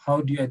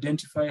 how do you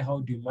identify, how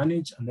do you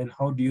manage, and then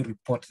how do you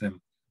report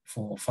them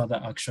for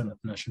further action at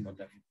national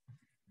level.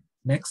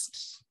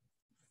 Next.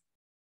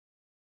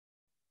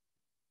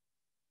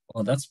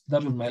 Oh, that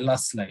was my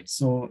last slide.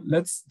 So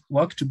let's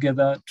work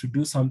together to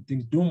do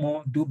something, do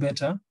more, do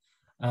better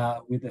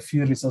with the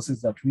few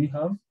resources that we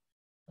have.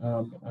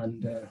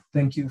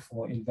 Thank you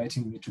for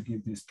inviting me to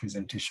give this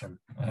presentation.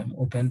 I'm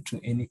open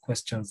to any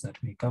questions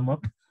that may come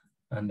up,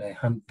 and I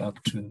hand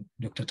back to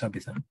Dr.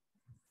 Tabitha.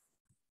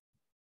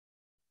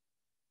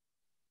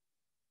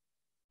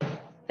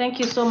 Thank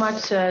you so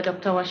much,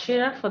 Dr.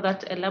 Wachira, for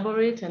that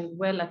elaborate and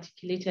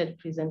well-articulated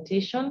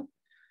presentation.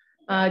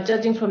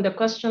 Judging from the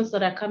questions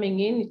that are coming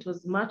in, it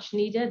was much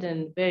needed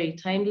and very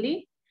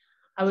timely.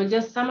 I will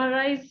just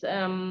summarize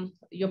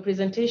your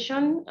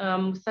presentation.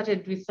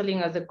 Started with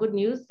selling as a good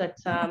news that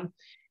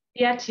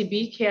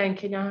DRTB care in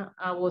Kenya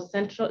was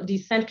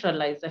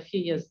decentralized a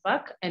few years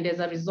back. And as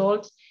a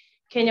result,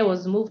 Kenya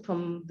was moved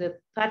from the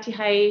 30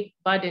 high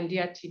burden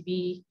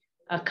DRTB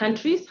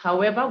countries.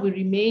 However, we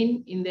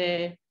remain in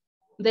the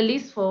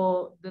list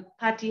for the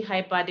 30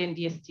 high burden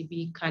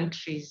DSTB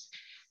countries.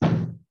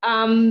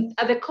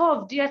 At the core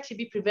of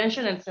DRTB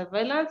prevention and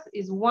surveillance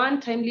is one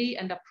timely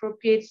and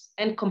appropriate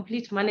and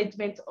complete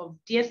management of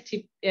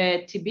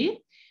DSTB,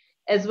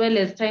 as well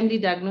as timely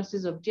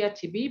diagnosis of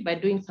DRTB by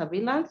doing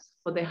surveillance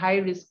for the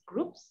high-risk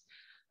groups,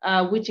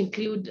 which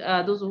include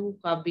those who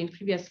have been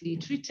previously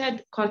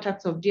treated,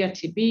 contacts of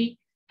DRTB,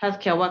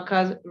 healthcare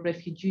workers,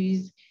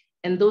 refugees,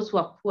 and those who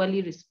are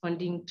poorly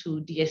responding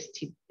to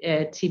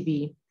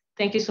DSTB.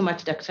 Thank you so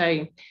much,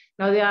 Dr.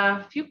 Now, there are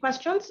a few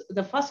questions.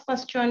 The first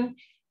question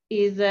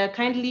is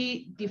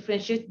kindly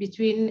differentiate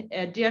between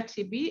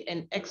DRTB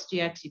and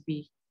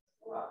XDRTB.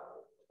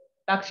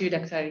 Back to you,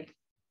 Dr.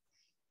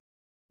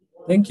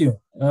 Thank you.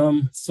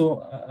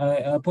 So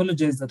I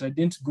apologize that I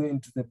didn't go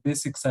into the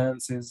basic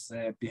sciences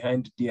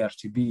behind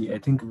DRTB. I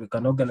think we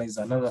can organize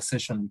another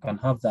session, we can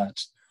have that.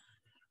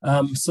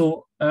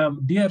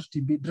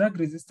 DRTB,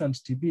 drug-resistant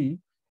TB,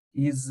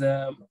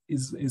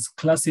 is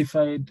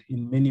classified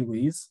in many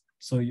ways.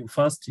 So you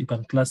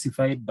can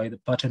classify it by the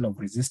pattern of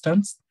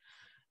resistance.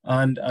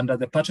 And under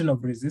the pattern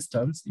of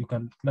resistance, you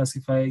can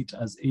classify it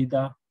as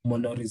either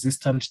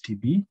monoresistant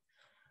TB,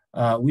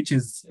 which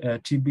is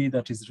TB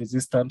that is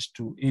resistant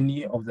to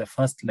any of the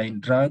first-line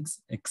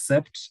drugs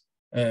except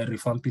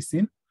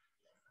rifampicin.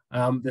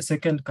 The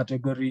second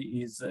category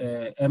is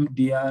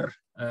MDR-TB.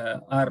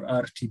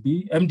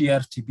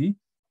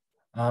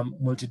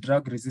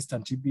 Multi-drug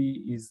resistant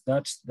TB is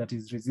that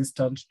is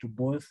resistant to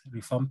both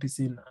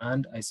rifampicin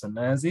and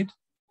isoniazid.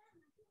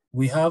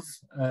 We have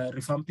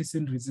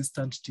rifampicin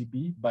resistant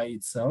TB by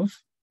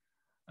itself.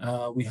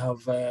 We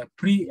have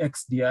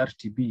pre-XDR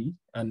TB,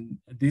 and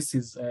this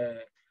is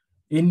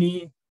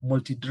any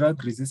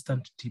multi-drug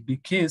resistant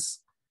TB case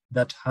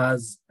that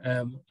has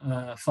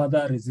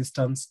further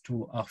resistance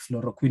to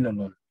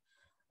fluoroquinolone.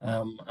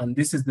 And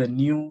this is the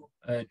new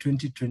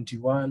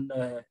 2021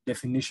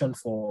 definition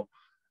for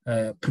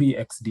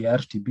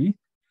pre-XDR TB.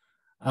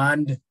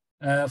 And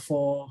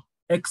for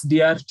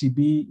XDR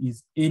TB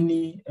is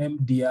any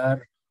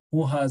MDR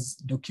who has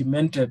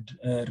documented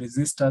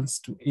resistance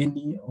to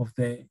any of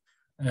the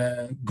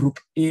group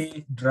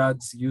A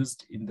drugs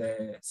used in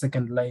the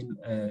second line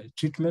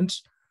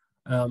treatment.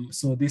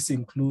 So this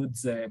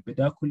includes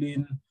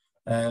bedaquiline,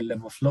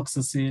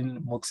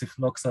 levofloxacin,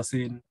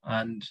 moxifloxacin,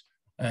 and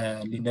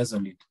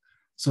linezolid.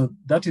 So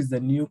that is the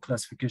new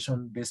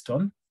classification based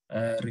on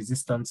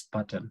resistance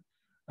pattern.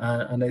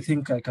 And I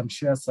think I can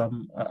share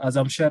some, as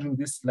I'm sharing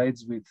these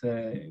slides with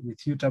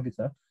you,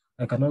 Tabitha,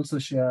 I can also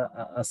share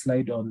a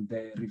slide on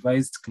the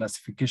revised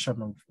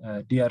classification of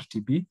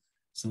DRTB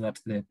so that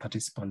the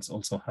participants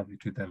also have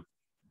it with them.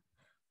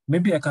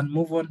 Maybe I can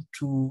move on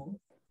to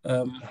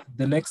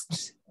the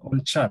next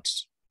on chat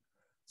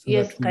so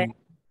yes, that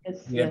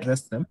we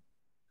address them.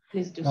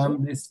 Please do so.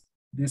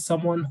 There's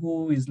someone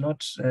who is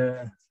not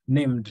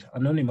named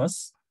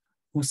anonymous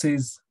who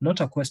says, not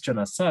a question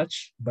as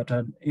such, but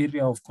an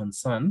area of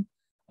concern.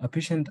 A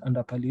patient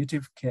under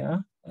palliative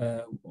care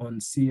on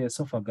CA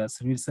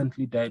esophagus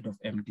recently died of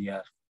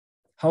MDR.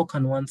 How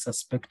can one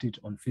suspect it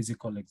on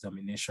physical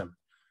examination?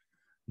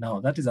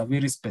 Now, that is a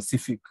very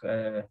specific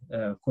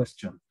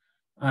question.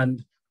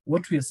 And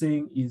what we are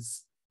saying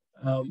is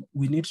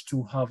we need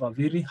to have a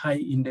very high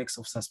index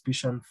of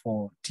suspicion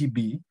for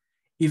TB,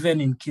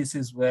 even in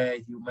cases where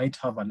you might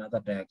have another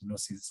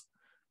diagnosis.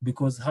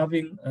 Because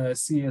having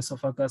CA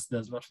esophagus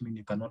does not mean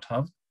you cannot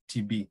have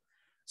TB.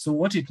 So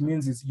what it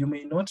means is you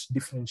may not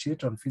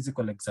differentiate on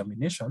physical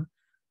examination,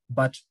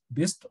 but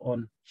based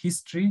on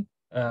history,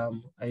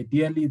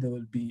 ideally there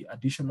will be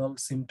additional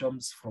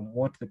symptoms from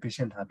what the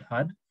patient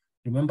had.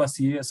 Remember,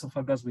 CA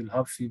esophagus will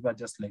have fever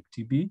just like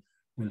TB,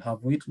 will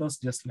have weight loss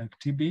just like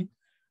TB.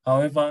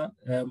 However,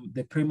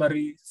 the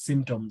primary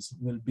symptoms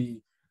will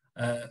be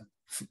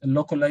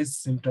localized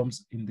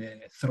symptoms in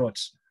the throat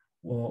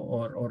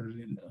or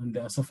on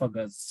the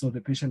esophagus. So the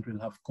patient will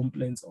have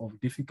complaints of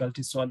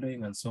difficulty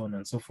swallowing and so on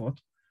and so forth.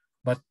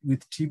 But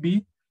with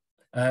TB,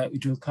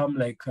 it will come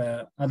like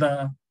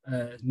other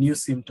new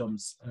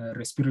symptoms,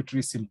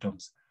 respiratory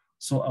symptoms.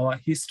 So our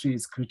history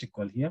is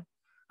critical here.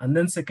 And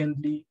then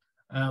secondly,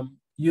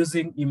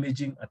 using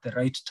imaging at the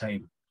right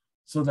time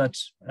so that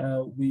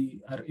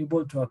we are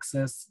able to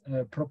access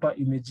proper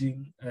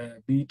imaging,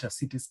 be it a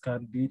CT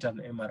scan, be it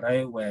an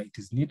MRI where it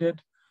is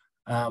needed,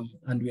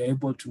 and we are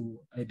able to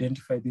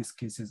identify these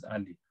cases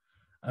early.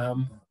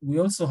 We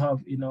also have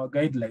in our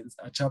guidelines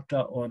a chapter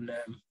on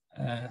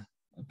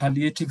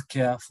palliative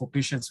care for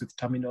patients with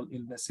terminal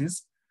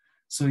illnesses.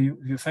 So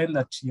you find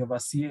that you have a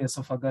CA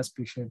esophagus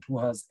patient who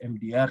has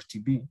MDR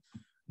TB,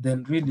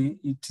 then really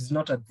it is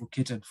not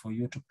advocated for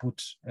you to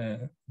put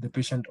the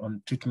patient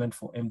on treatment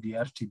for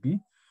MDR TB,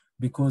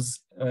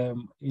 because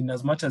in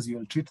as much as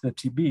you'll treat the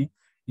TB,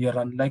 you're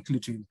unlikely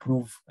to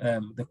improve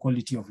the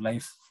quality of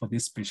life for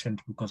this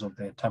patient because of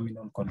the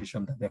terminal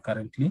condition that they're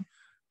currently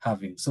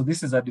having. So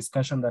this is a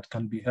discussion that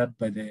can be had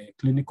by the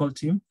clinical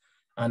team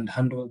and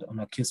handled on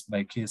a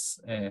case-by-case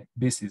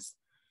basis.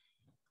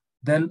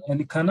 Then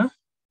Elikana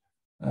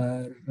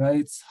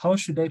writes, how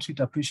should I treat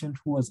a patient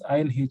who was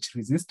INH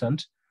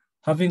resistant,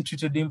 having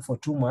treated him for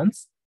 2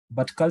 months,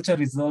 but culture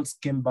results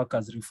came back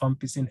as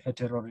rifampicin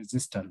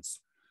heteroresistance?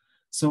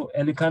 So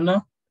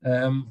Elikana,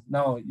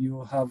 now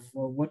you have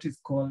what is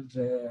called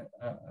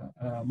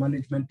a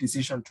management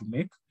decision to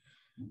make.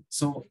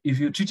 So if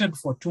you treated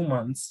for 2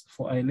 months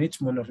for INH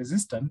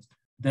monoresistant,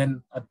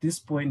 then at this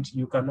point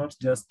you cannot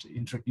just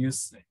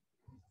introduce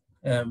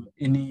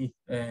any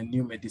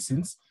new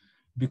medicines,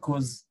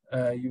 because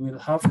you will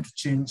have to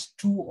change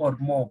 2 or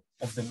more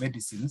of the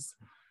medicines.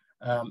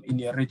 in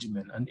your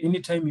regimen. And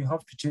anytime you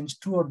have to change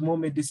 2 or more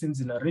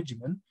medicines in a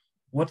regimen,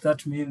 what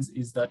that means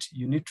is that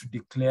you need to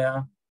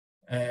declare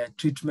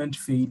treatment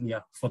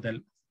failure for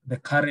the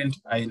current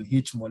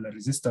INH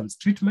monoresistance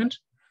treatment.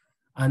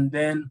 And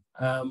then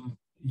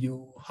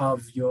you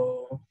have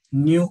your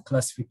new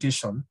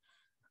classification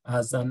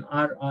as an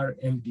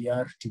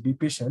RR-MDR TB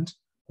patient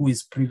who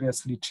is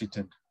previously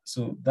treated.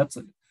 So that's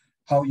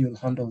how you'll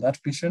handle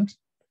that patient.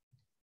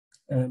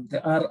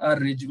 The RR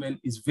regimen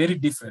is very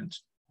different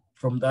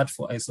from that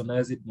for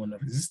isoniazid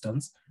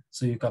monoresistance,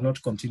 so you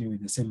cannot continue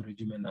with the same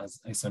regimen as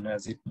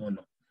isoniazid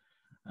mono.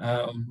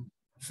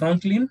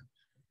 Franklin,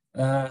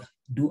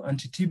 do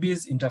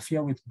anti-TBs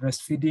interfere with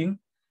breastfeeding?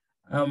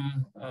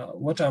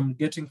 What I'm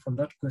getting from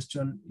that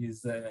question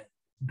is,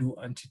 do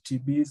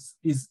anti-TBs,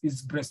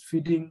 is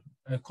breastfeeding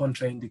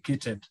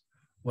contraindicated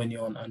when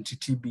you're on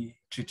anti-TB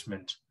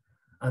treatment?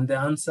 And the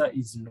answer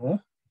is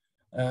no.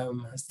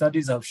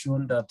 Studies have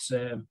shown that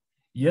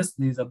yes,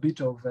 there's a bit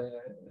of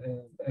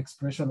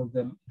expression of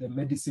the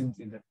medicines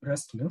in the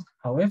breast milk.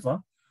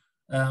 However,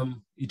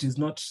 it is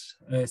not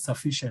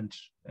sufficient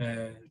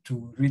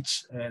to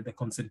reach the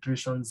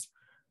concentrations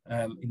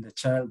in the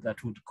child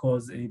that would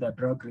cause either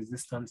drug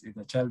resistance if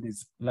the child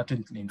is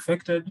latently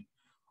infected,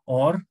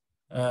 or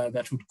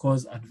that would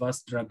cause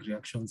adverse drug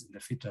reactions in the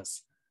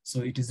fetus.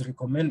 So it is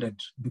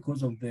recommended,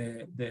 because of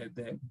the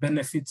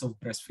benefits of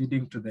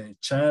breastfeeding to the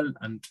child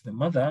and to the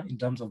mother in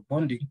terms of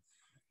bonding,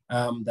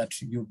 that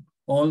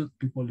all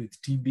people with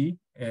TB,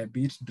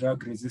 be it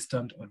drug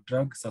resistant or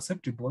drug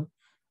susceptible,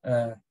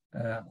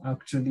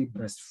 actually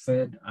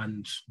breastfed,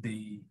 and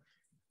they,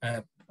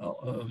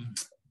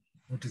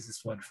 what is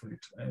this word for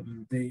it?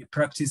 They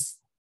practice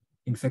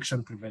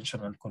infection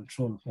prevention and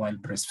control while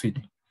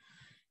breastfeeding.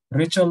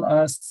 Rachel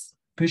asks,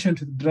 patient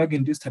with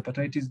drug-induced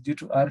hepatitis due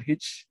to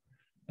RH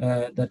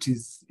that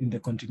is in the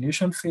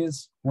continuation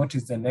phase, what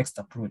is the next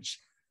approach?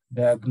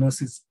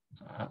 Diagnosis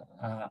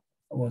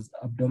was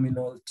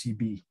abdominal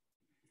TB.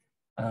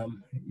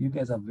 You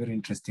guys have very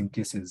interesting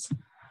cases.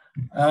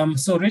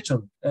 So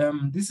Rachel,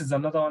 this is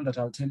another one that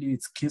I'll tell you,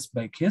 it's case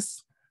by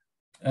case.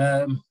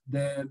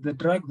 The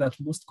drug that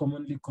most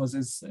commonly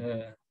causes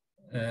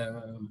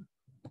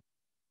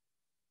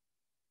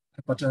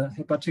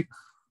hepatic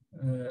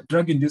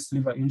drug-induced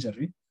liver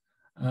injury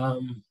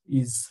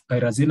is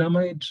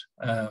pyrazinamide,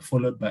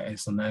 followed by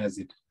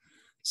isoniazid.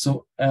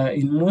 So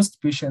in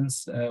most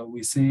patients,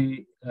 we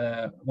say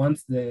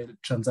once the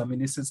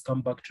transaminases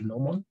come back to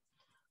normal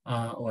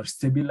or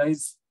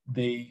stabilize,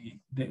 there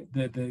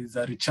is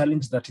a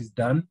rechallenge that is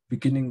done,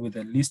 beginning with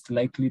the least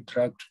likely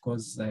drug to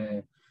cause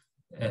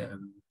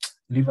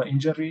liver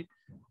injury.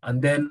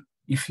 And then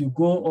if you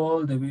go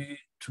all the way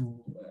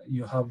to,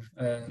 you have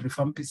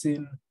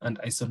rifampicin and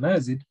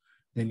isoniazid,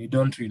 then you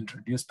don't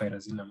reintroduce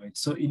pyrazinamide.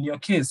 So in your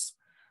case,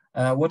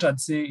 what I'd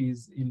say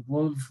is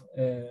involve,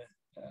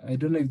 I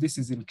don't know if this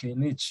is in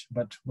KNH,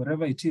 but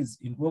wherever it is,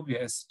 involve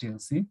your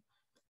STLC.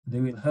 They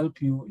will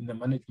help you in the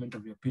management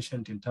of your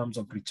patient in terms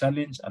of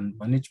rechallenge and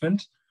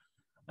management.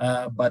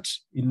 But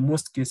in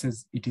most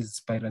cases, it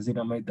is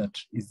pyrazinamide that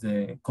is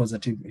the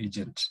causative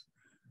agent.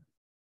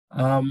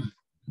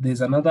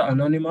 There's another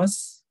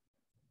anonymous.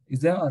 Is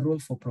there a role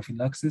for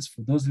prophylaxis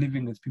for those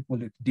living with people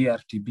with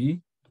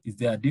DRTB? Is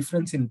there a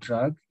difference in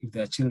drug if they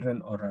are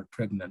children or are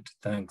pregnant?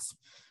 Thanks.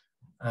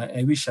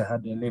 I wish I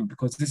had a name,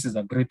 because this is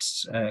a great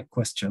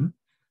question.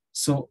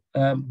 So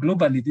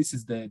globally, this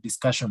is the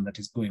discussion that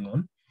is going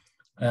on.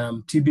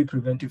 TB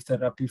preventive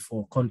therapy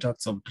for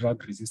contacts of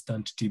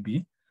drug-resistant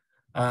TB.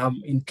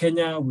 In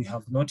Kenya, we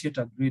have not yet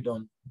agreed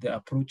on the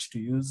approach to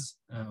use,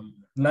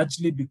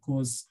 largely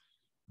because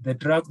the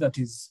drug that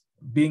is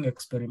being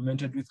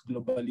experimented with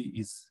globally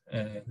is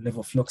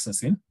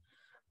levofloxacin.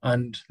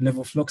 And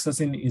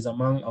levofloxacin is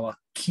among our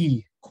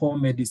key core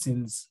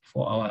medicines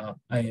for our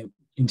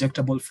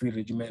injectable-free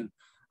regimen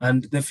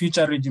and the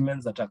future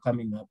regimens that are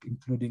coming up,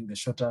 including the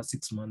shorter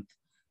 6-month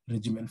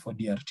regimen for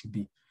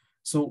DRTB.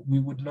 So we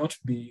would not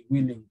be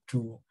willing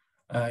to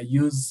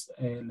use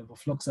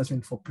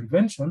levofloxacin for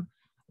prevention,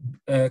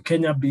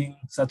 Kenya being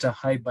such a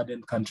high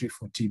burden country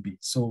for TB.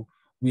 So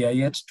we are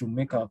yet to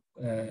make a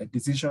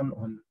decision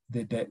on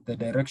the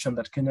direction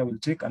that Kenya will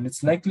take, and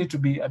it's likely to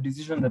be a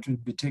decision that will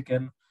be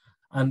taken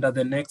under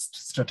the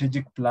next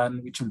strategic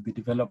plan, which will be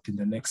developed in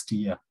the next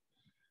year.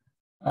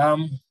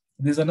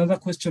 There's another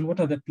question: what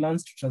are the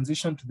plans to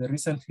transition to the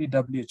recently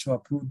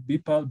WHO-approved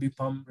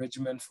BPAL-BPAM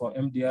regimen for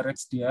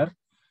MDR-XDR?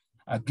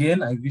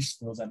 Again, I wish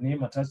there was a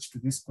name attached to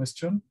this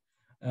question,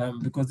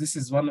 because this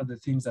is one of the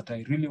things that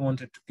I really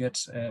wanted to get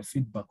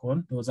feedback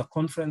on. There was a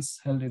conference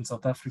held in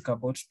South Africa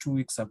about 2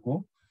 weeks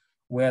ago,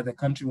 where the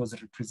country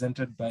was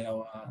represented by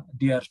our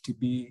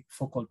DRTB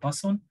focal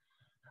person.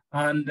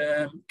 And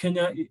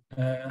Kenya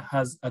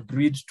has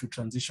agreed to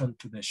transition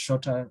to the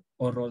shorter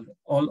all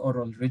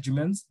oral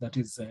regimens, that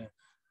is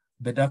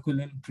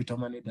bedaquiline,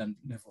 pretomanid, and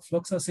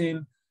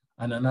levofloxacin,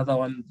 and another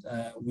one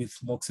with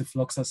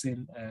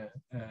moxifloxacin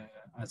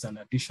as an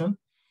addition.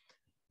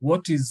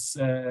 What is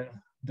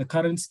the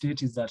current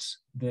state is that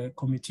the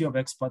committee of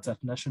experts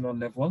at national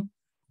level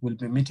will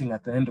be meeting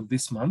at the end of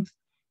this month,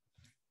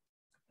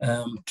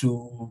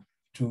 to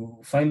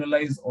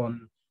finalize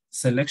on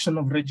selection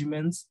of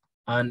regimens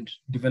and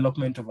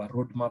development of a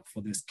roadmap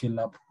for the scale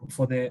up,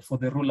 for the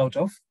rollout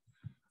of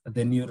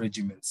the new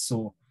regiments.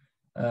 So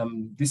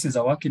this is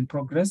a work in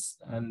progress,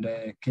 and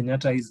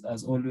Kenyatta is,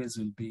 as always,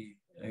 will be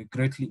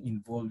greatly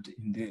involved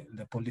in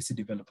the policy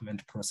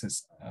development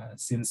process,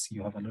 since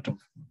you have a lot of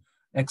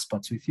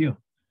experts with you.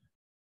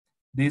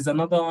 There's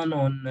another one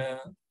on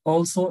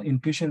also in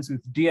patients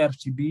with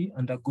DRTB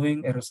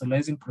undergoing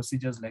aerosolizing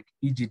procedures like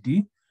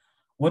EGD,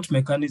 what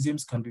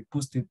mechanisms can be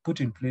put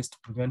in place to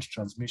prevent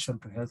transmission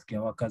to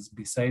healthcare workers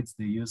besides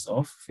the use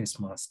of face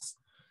masks?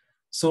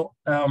 So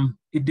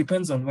it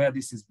depends on where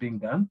this is being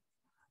done.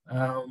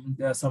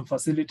 There are some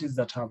facilities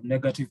that have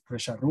negative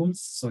pressure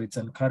rooms, so it's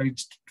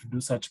encouraged to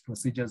do such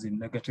procedures in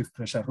negative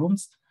pressure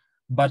rooms.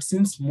 But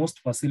since most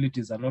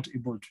facilities are not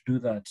able to do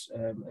that,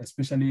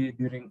 especially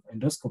during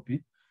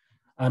endoscopy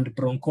and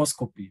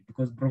bronchoscopy,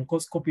 because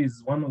bronchoscopy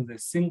is one of the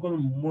single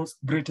most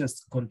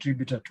greatest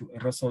contributor to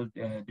aerosol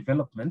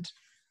development.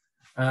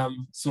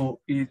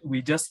 So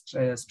we just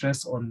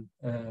stress on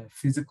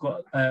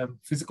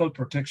physical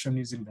protection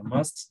using the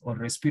masks or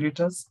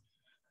respirators.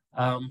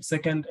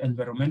 Second,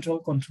 environmental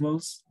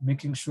controls,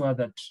 making sure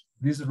that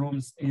these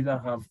rooms either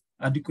have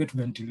adequate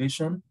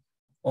ventilation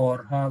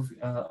or have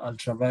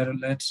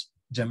ultraviolet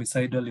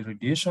germicidal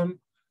irradiation,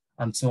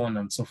 and so on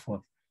and so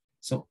forth.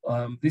 So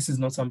this is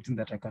not something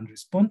that I can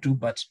respond to,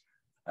 but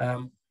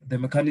the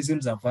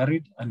mechanisms are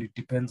varied, and it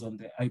depends on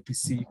the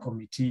IPC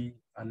committee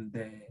and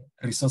the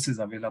resources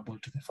available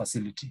to the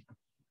facility.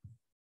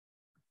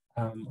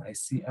 I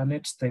see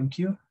Annette, thank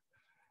you.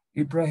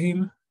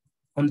 Ibrahim,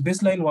 on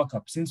baseline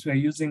workup, since we are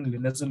using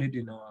linezolid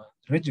in our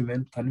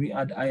regimen, can we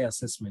add eye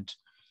assessment?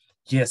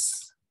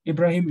 Yes,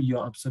 Ibrahim,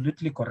 you're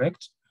absolutely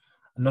correct.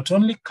 Not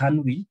only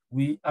can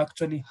we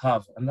actually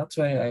have, and that's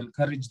why I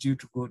encouraged you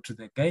to go to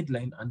the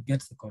guideline and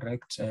get the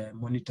correct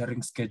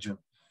monitoring schedule,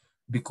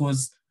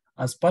 because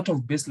as part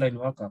of baseline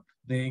workup,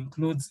 there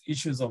includes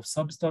issues of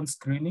substance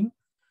screening,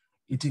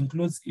 it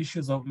includes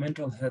issues of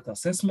mental health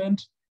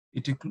assessment,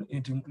 it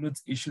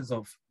includes issues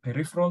of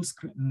peripheral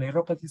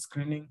neuropathy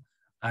screening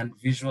and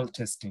visual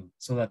testing,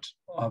 so that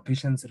our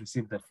patients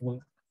receive the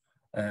full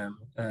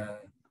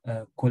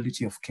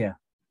quality of care.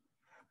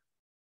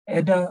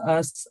 Eda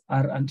asks,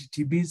 are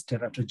anti-TBs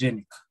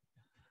teratogenic?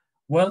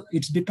 Well,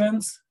 it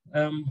depends.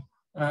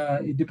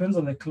 It depends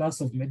on the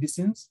class of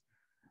medicines.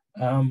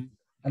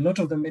 A lot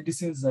of the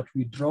medicines that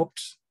we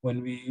dropped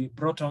when we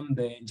brought on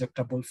the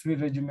injectable-free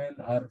regimen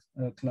are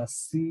class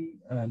C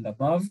and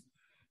above,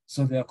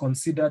 so they are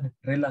considered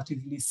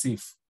relatively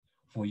safe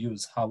for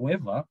use.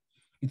 However,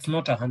 it's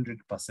not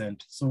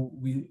 100%. So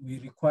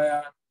we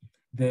require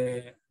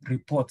the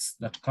reports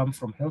that come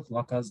from health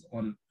workers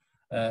on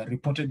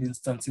reported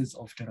instances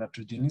of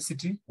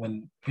teratogenicity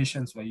when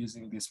patients were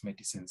using these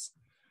medicines.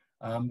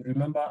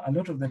 Remember, a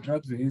lot of the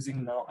drugs we're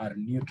using now are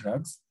new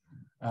drugs.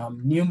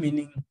 New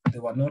meaning they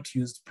were not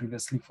used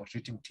previously for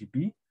treating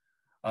TB.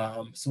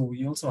 So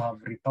we also have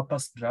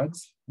repurposed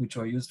drugs which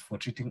were used for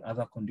treating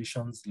other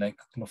conditions, like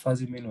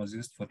clofazimine was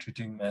used for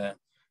treating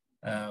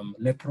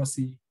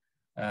leprosy.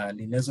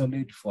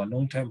 Linezolid for a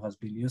long time has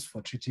been used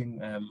for treating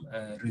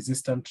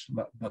resistant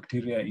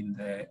bacteria in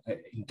the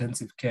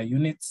intensive care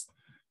units.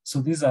 So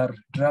these are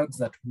drugs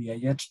that we are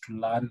yet to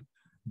learn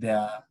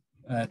their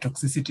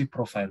toxicity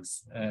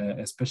profiles,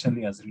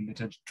 especially as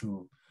related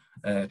to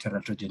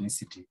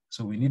teratogenicity.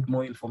 So we need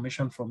more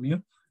information from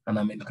you, and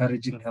I'm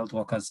encouraging health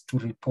workers to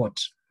report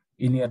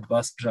any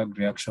adverse drug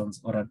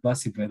reactions or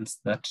adverse events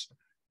that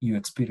you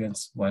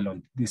experience while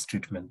on this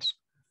treatment.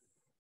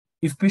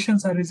 If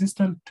patients are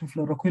resistant to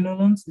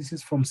fluoroquinolones, this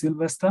is from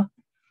Sylvester,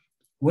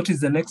 what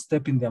is the next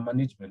step in their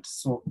management?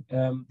 So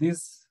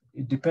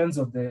it depends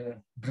on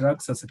the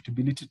drug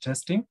susceptibility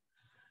testing.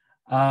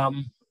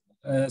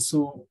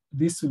 So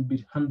this will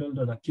be handled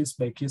on a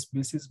case-by-case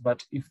basis,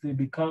 but if they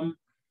become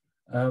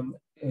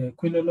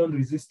quinolone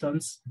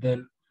resistance,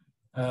 then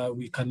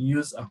we can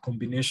use a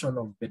combination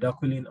of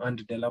bedaquiline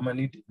and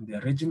delamanid in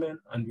their regimen,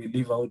 and we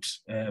leave out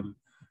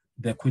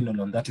the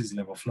quinolone, that is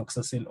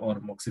levofloxacin or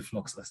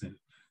moxifloxacin.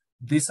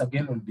 This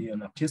again will be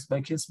on a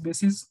case-by-case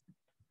basis.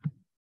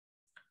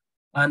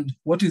 And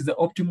what is the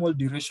optimal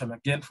duration,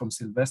 again from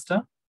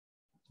Sylvester,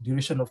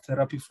 duration of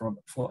therapy for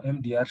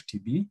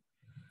MDR-TB?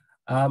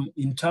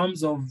 In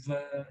terms of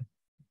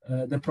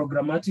the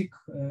programmatic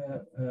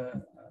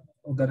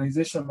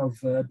organization of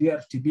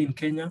DRTB in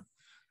Kenya,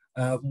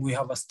 we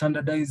have a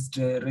standardized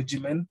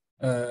regimen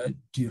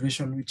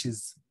duration, which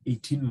is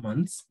 18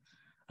 months.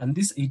 And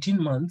this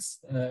 18 months,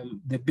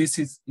 the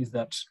basis is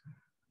that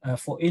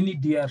for any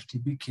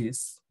DRTB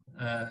case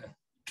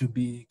to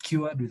be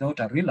cured without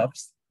a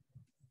relapse,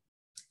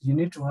 you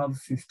need to have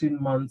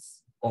 15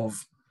 months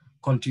of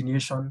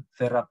continuation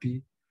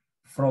therapy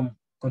from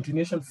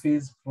continuation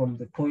phase from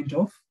the point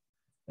of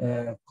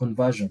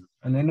conversion.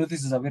 And I know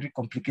this is a very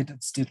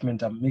complicated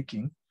statement I'm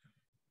making,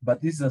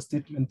 but this is a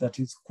statement that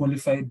is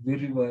qualified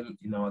very well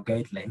in our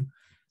guideline.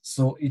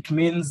 So it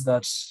means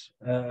that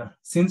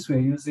since we're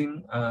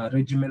using a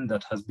regimen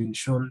that has been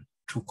shown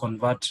to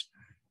convert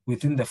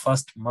within the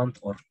first month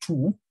or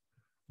two,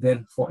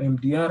 then for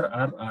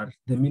MDR-RR,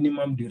 the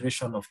minimum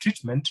duration of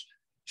treatment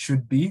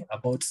should be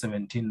about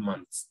 17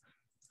 months.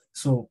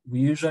 So we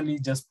usually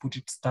just put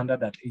it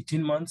standard at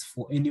 18 months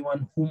for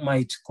anyone who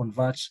might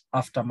convert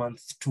after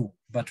month 2,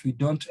 but we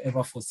don't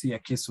ever foresee a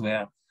case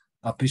where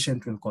a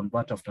patient will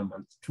convert after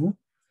month 2.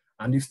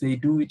 And if they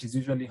do, it is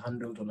usually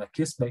handled on a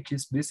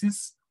case-by-case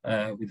basis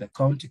with the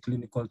county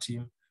clinical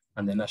team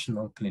and the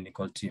national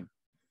clinical team.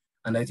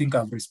 And I think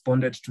I've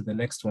responded to the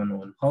next one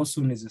on how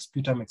soon is the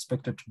sputum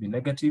expected to be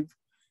negative.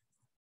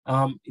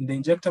 In the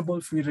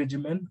injectable free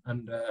regimen,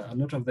 and a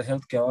lot of the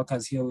healthcare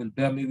workers here will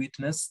bear me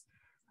witness,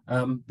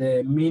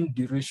 the mean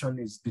duration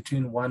is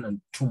between 1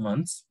 and 2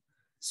 months.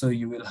 So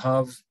you will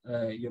have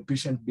your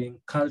patient being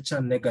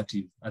culture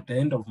negative at the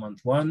end of month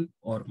 1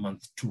 or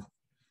month 2.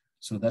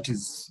 So that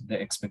is the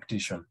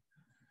expectation.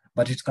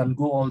 But it can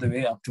go all the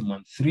way up to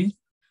month 3,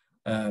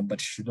 but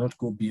it should not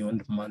go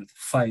beyond month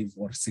 5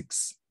 or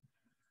 6.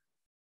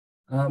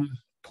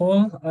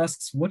 Paul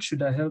asks, what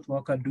should a health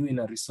worker do in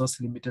a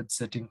resource-limited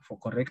setting for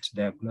correct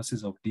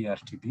diagnosis of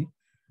DRTB?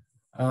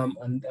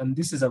 And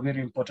this is a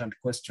very important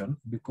question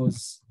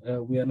because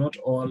we are not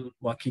all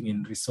working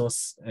in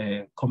resource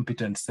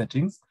competent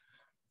settings.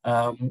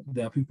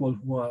 There are people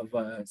who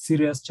have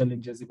serious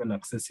challenges even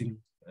accessing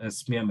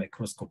smear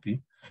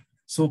microscopy.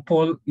 So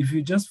Paul, if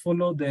you just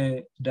follow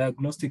the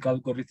diagnostic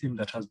algorithm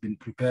that has been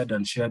prepared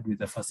and shared with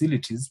the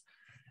facilities,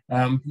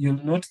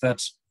 you'll note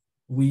that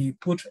we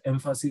put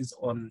emphasis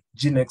on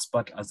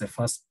GeneXpert as the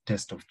first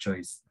test of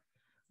choice.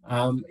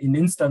 In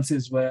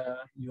instances where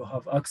you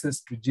have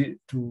access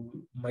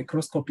to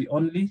microscopy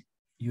only,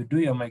 you do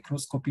your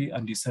microscopy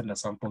and you send a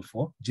sample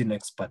for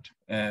GeneXpert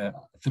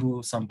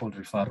through sample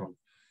referral.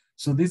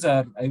 So these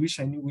are, I wish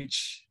I knew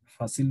which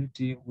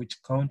facility,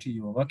 which county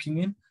you are working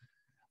in,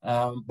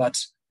 but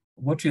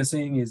what you're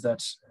saying is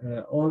that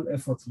all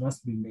efforts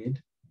must be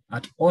made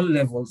at all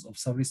levels of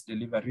service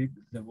delivery,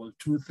 level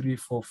 2, 3,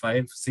 4,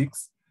 5,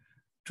 6,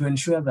 to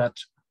ensure that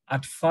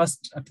at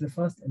the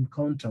first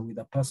encounter with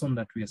a person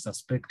that we are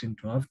suspecting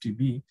to have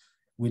TB,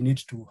 we need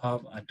to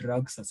have a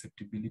drug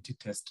susceptibility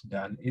test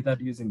done, either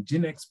using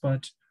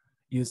GeneXpert,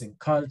 using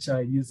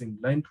culture, using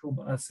line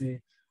probe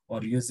assay,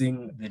 or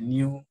using the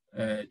new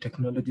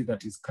technology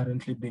that is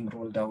currently being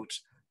rolled out,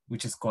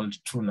 which is called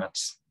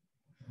TrueNut.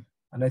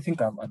 And I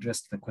think I've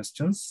addressed the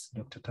questions,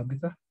 Dr.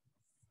 Tabitha.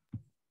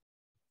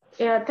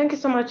 Yeah, thank you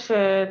so much,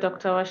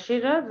 Dr.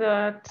 Wachira. There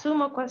are 2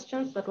 more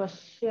questions that were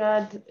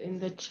shared in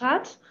the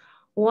chat.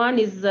 One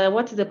is,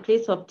 what is the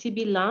place of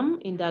TB-LAM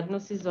in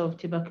diagnosis of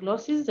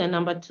tuberculosis? And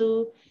number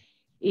 2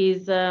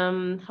 is,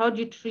 how do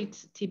you treat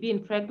TB in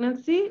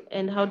pregnancy?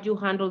 And how do you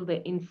handle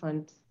the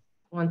infant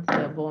once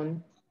they're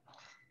born?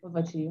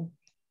 Over to you.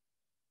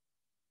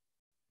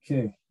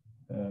 Okay,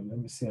 let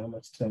me see how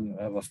much time.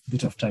 I have a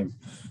bit of time.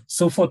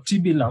 So for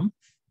TB-LAM,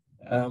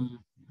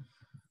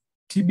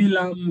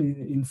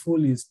 TB-LAM in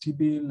full is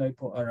TB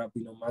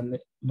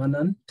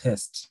lipoarabinomannan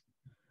test.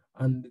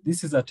 And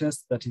this is a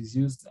test that is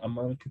used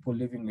among people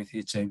living with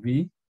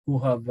HIV who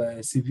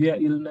have severe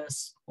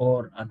illness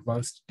or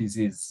advanced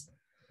disease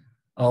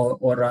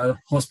or are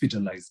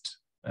hospitalized.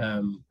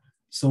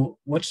 So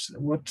what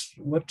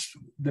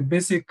the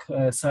basic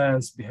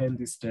science behind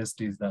this test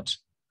is that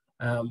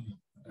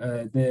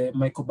the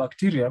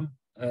mycobacterium,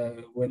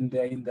 when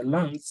they're in the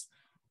lungs,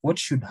 what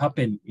should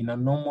happen in a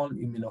normal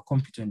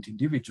immunocompetent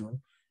individual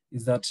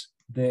is that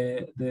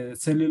the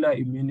cellular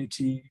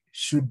immunity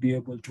should be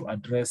able to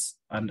address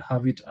and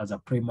have it as a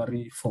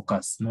primary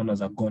focus, known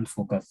as a GON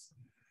focus.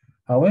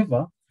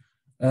 However,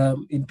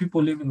 in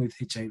people living with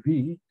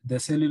HIV, the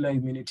cellular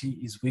immunity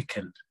is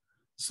weakened.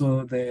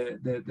 So the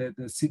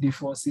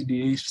CD4,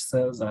 CD8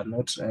 cells are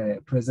not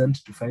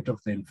present to fight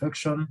off the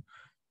infection,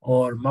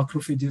 or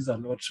macrophages are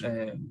not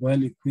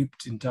well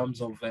equipped in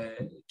terms of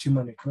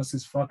tumor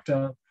necrosis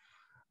factor.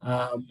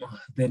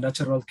 The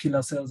natural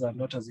killer cells are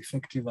not as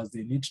effective as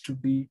they need to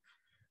be.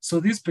 So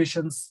these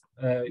patients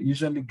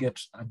usually get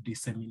a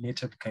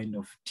disseminated kind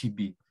of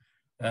TB.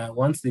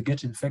 Once they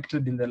get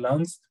infected in the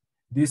lungs,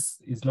 this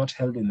is not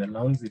held in the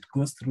lungs. It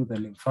goes through the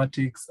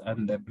lymphatics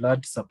and the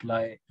blood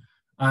supply,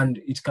 and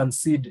it can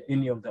seed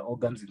any of the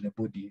organs in the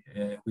body,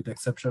 with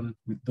exception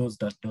with those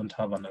that don't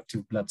have an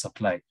active blood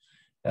supply.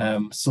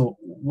 So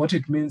what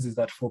it means is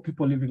that for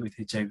people living with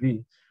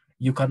HIV,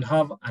 you can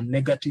have a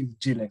negative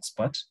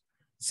GeneXpert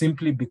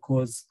simply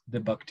because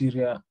the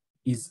bacteria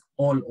is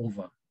all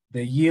over.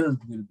 The yield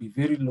will be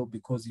very low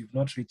because you've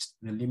not reached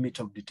the limit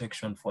of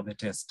detection for the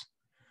test.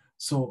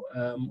 So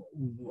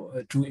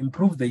to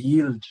improve the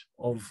yield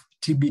of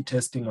TB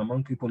testing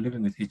among people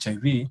living with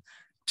HIV,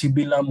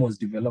 TB-LAM was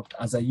developed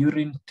as a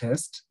urine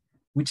test,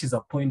 which is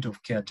a point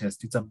of care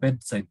test. It's a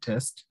bedside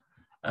test,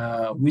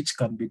 which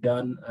can be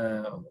done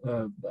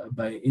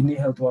by any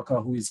health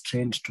worker who is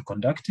trained to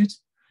conduct it.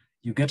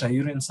 You get a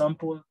urine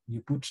sample,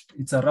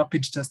 it's a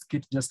rapid test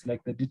kit, just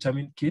like the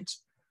determined kit.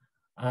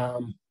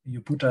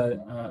 You put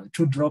 2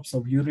 drops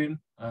of urine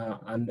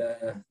and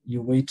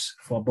you wait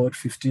for about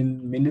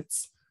 15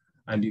 minutes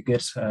and you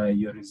get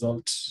your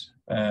result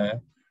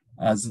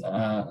as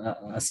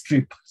a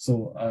strip.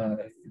 So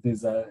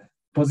there's a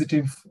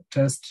positive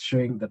test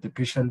showing that the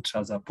patient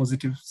has a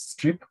positive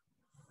strip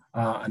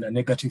and a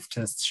negative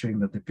test showing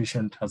that the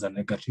patient has a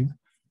negative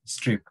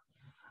strip.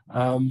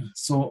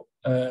 So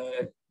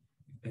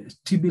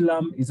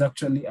TB-LAM is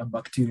actually a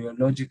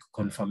bacteriologic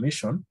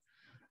confirmation,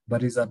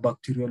 but is a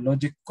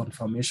bacteriologic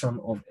confirmation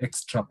of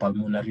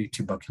extrapulmonary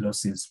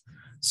tuberculosis.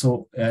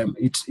 So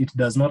it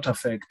does not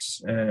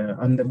affect,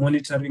 and the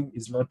monitoring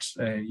is not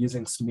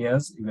using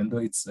smears, even though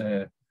it's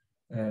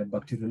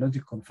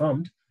bacteriologic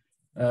confirmed,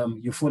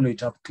 you follow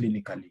it up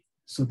clinically.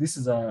 So this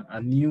is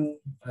a new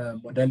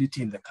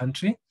modality in the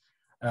country.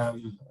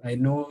 I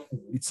know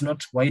it's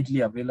not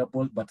widely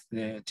available, but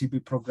the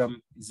TB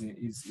program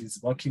is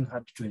working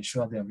hard to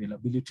ensure the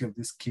availability of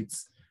these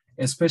kits,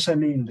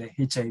 especially in the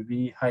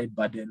HIV high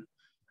burden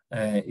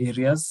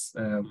areas.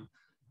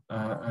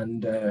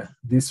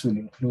 This will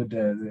include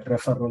the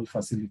referral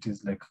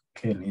facilities like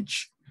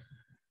KNH.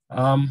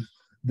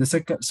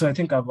 So I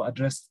think I've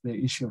addressed the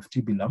issue of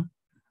TB-LAM.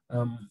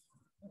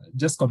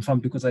 Just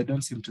confirm, because I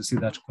don't seem to see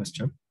that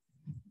question.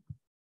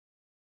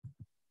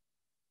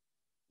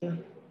 Yeah.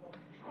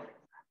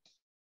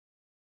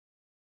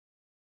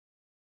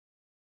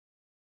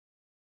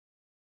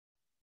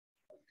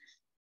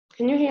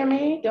 Can you hear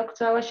me,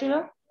 Dr.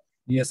 Washira?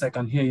 Yes, I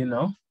can hear you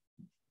now.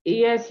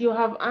 Yes, you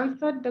have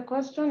answered the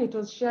question. It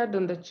was shared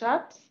on the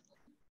chat.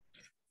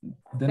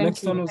 The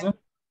next one was on?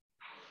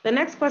 The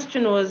next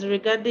question was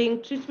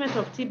regarding treatment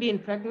of TB in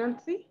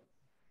pregnancy,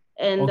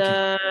 and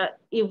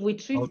if we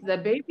treat the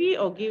baby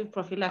or give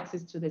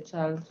prophylaxis to the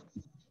child.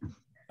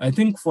 I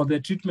think for the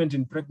treatment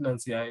in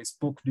pregnancy, I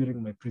spoke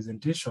during my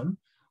presentation.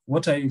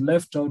 What I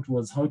left out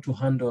was how to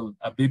handle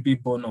a baby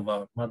born of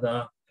a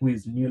mother who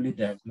is newly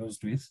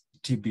diagnosed with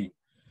TB.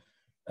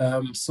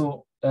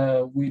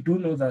 We do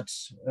know that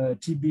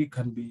TB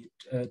can be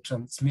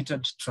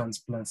transmitted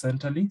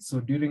transplacentally. So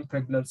during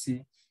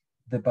pregnancy,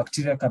 the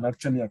bacteria can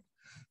actually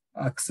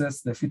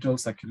access the fetal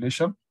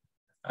circulation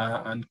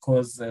and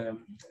cause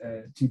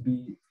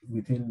TB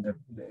within the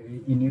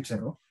in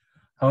utero.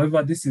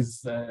 However, this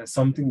is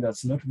something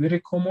that's not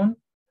very common,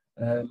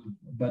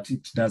 but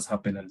it does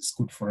happen, and it's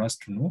good for us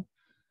to know.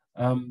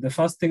 The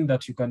first thing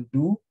that you can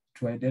do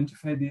to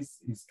identify this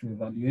is to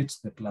evaluate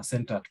the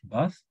placenta at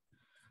birth.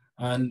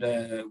 And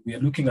we are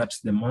looking at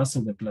the mass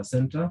of the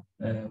placenta.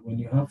 When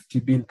you have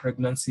TB in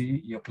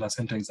pregnancy, your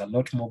placenta is a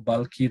lot more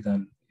bulky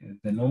than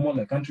the normal.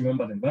 I can't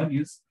remember the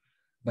values,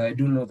 but I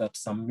do know that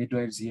some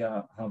midwives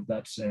here have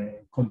that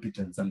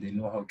competence and they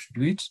know how to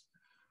do it.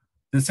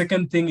 The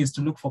second thing is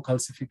to look for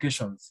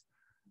calcifications,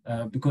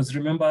 because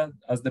remember,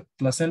 as the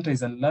placenta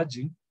is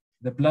enlarging,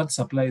 the blood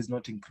supply is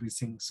not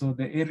increasing. So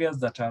the areas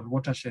that are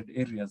watershed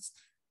areas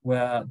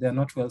where they're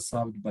not well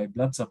served by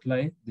blood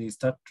supply, they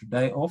start to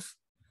die off,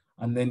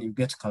 and then you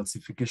get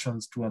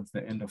calcifications towards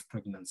the end of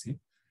pregnancy.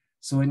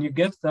 So when you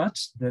get that,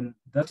 then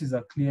that is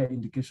a clear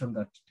indication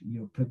that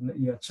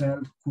your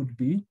child could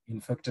be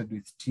infected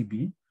with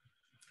TB.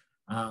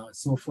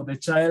 So for the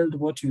child,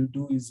 what you'll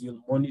do is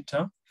you'll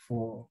monitor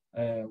for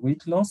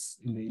weight loss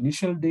in the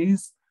initial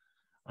days,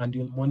 and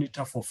you'll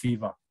monitor for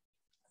fever.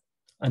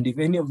 And if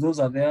any of those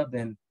are there,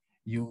 then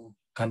you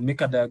can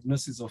make a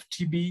diagnosis of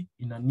TB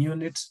in a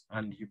neonate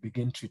and you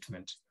begin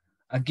treatment.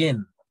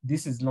 Again,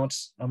 this is not,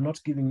 I'm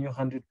not giving you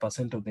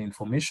 100% of the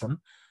information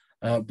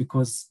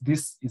because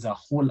this is a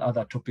whole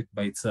other topic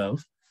by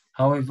itself.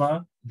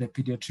 However, the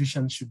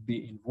pediatrician should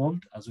be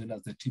involved as well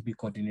as the TB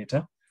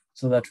coordinator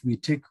so that we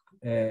take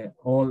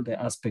all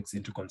the aspects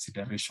into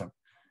consideration.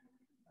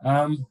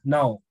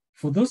 Now,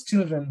 for those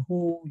children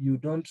who you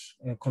don't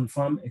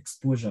confirm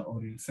exposure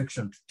or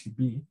infection to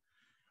TB,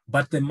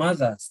 but the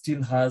mother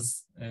still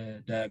has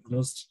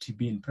diagnosed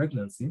TB in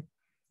pregnancy,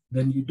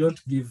 then you don't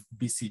give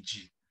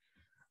BCG.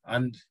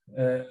 And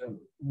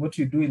what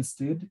you do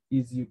instead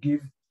is you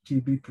give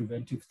TB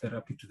preventive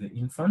therapy to the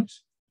infant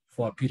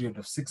for a period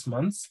of 6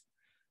 months.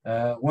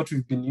 What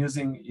we've been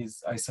using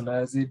is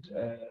isoniazid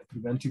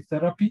preventive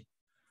therapy.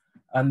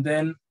 And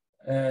then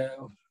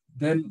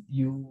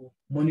you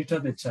monitor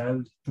the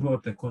child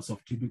throughout the course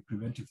of TB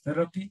preventive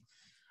therapy.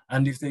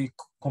 And if they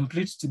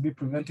complete TB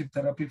preventive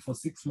therapy for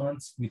 6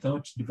 months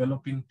without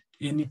developing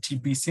any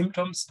TB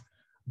symptoms,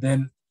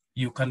 then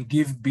you can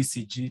give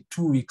BCG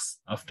 2 weeks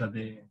after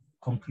the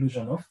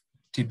conclusion of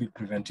TB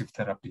preventive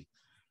therapy.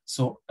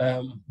 So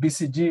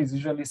BCG is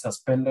usually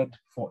suspended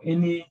for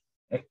any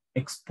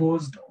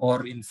exposed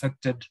or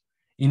infected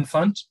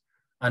infant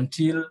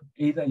until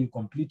either you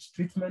complete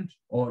treatment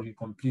or you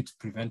complete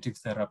preventive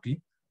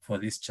therapy for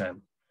this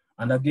child.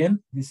 And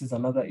again, this is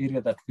another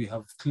area that we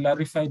have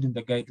clarified in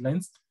the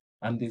guidelines,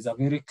 and there's a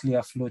very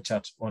clear flow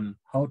chart on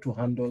how to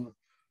handle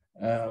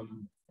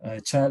a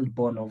child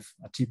born of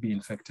a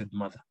TB-infected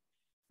mother.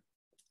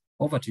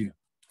 Over to you.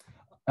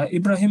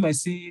 Ibrahim, I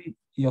see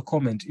your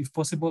comment. If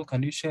possible,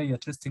 can you share your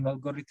testing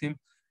algorithm,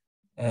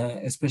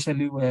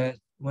 especially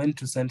when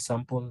to send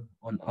sample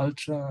on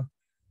ultra?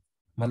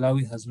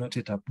 Malawi has not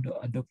yet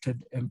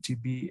adopted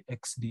MTB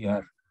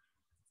XDR.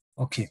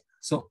 Okay,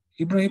 so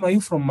Ibrahim, are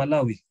you from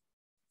Malawi?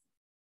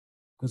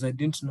 because I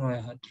didn't know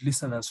I had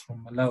listeners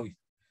from Malawi.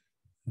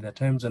 There are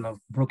times when I've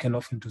broken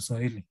off into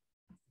Swahili.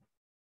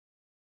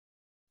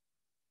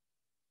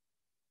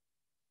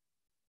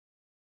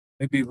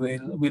 Maybe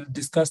we'll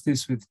discuss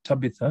this with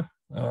Tabitha,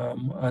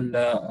 and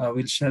I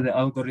will share the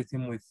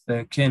algorithm with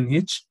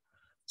KNH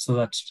so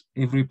that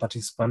every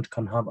participant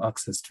can have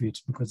access to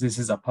it, because this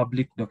is a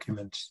public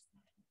document.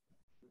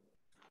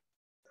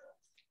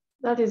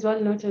 That is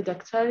well noted,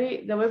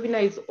 Daktari. The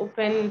webinar is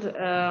opened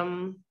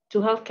to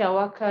healthcare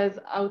workers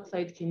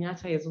outside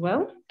Kenyatta as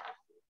well.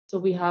 So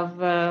we have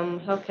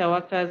healthcare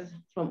workers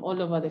from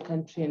all over the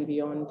country and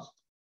beyond.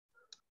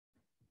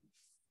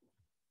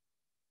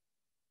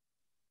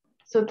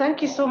 So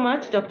thank you so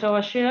much, Dr.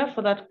 Wachira,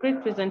 for that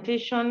great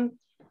presentation.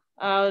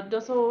 I'd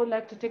also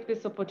like to take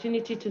this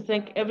opportunity to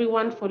thank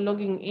everyone for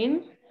logging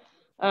in.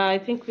 I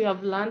think we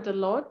have learned a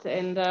lot,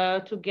 and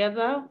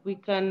together we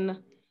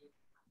can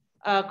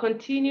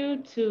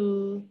continue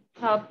to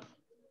help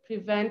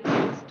prevent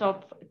and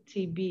stop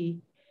TB.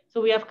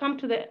 So we have come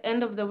to the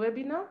end of the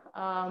webinar.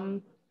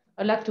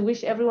 I'd like to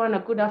wish everyone a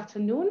good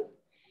afternoon,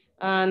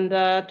 and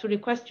to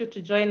request you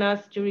to join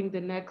us during the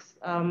next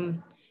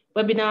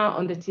webinar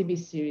on the TB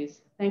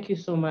series. Thank you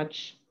so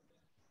much.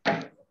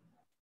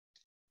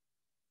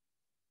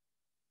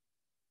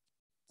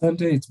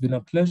 Sante, it's been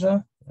a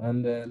pleasure,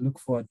 and look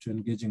forward to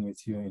engaging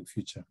with you in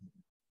future.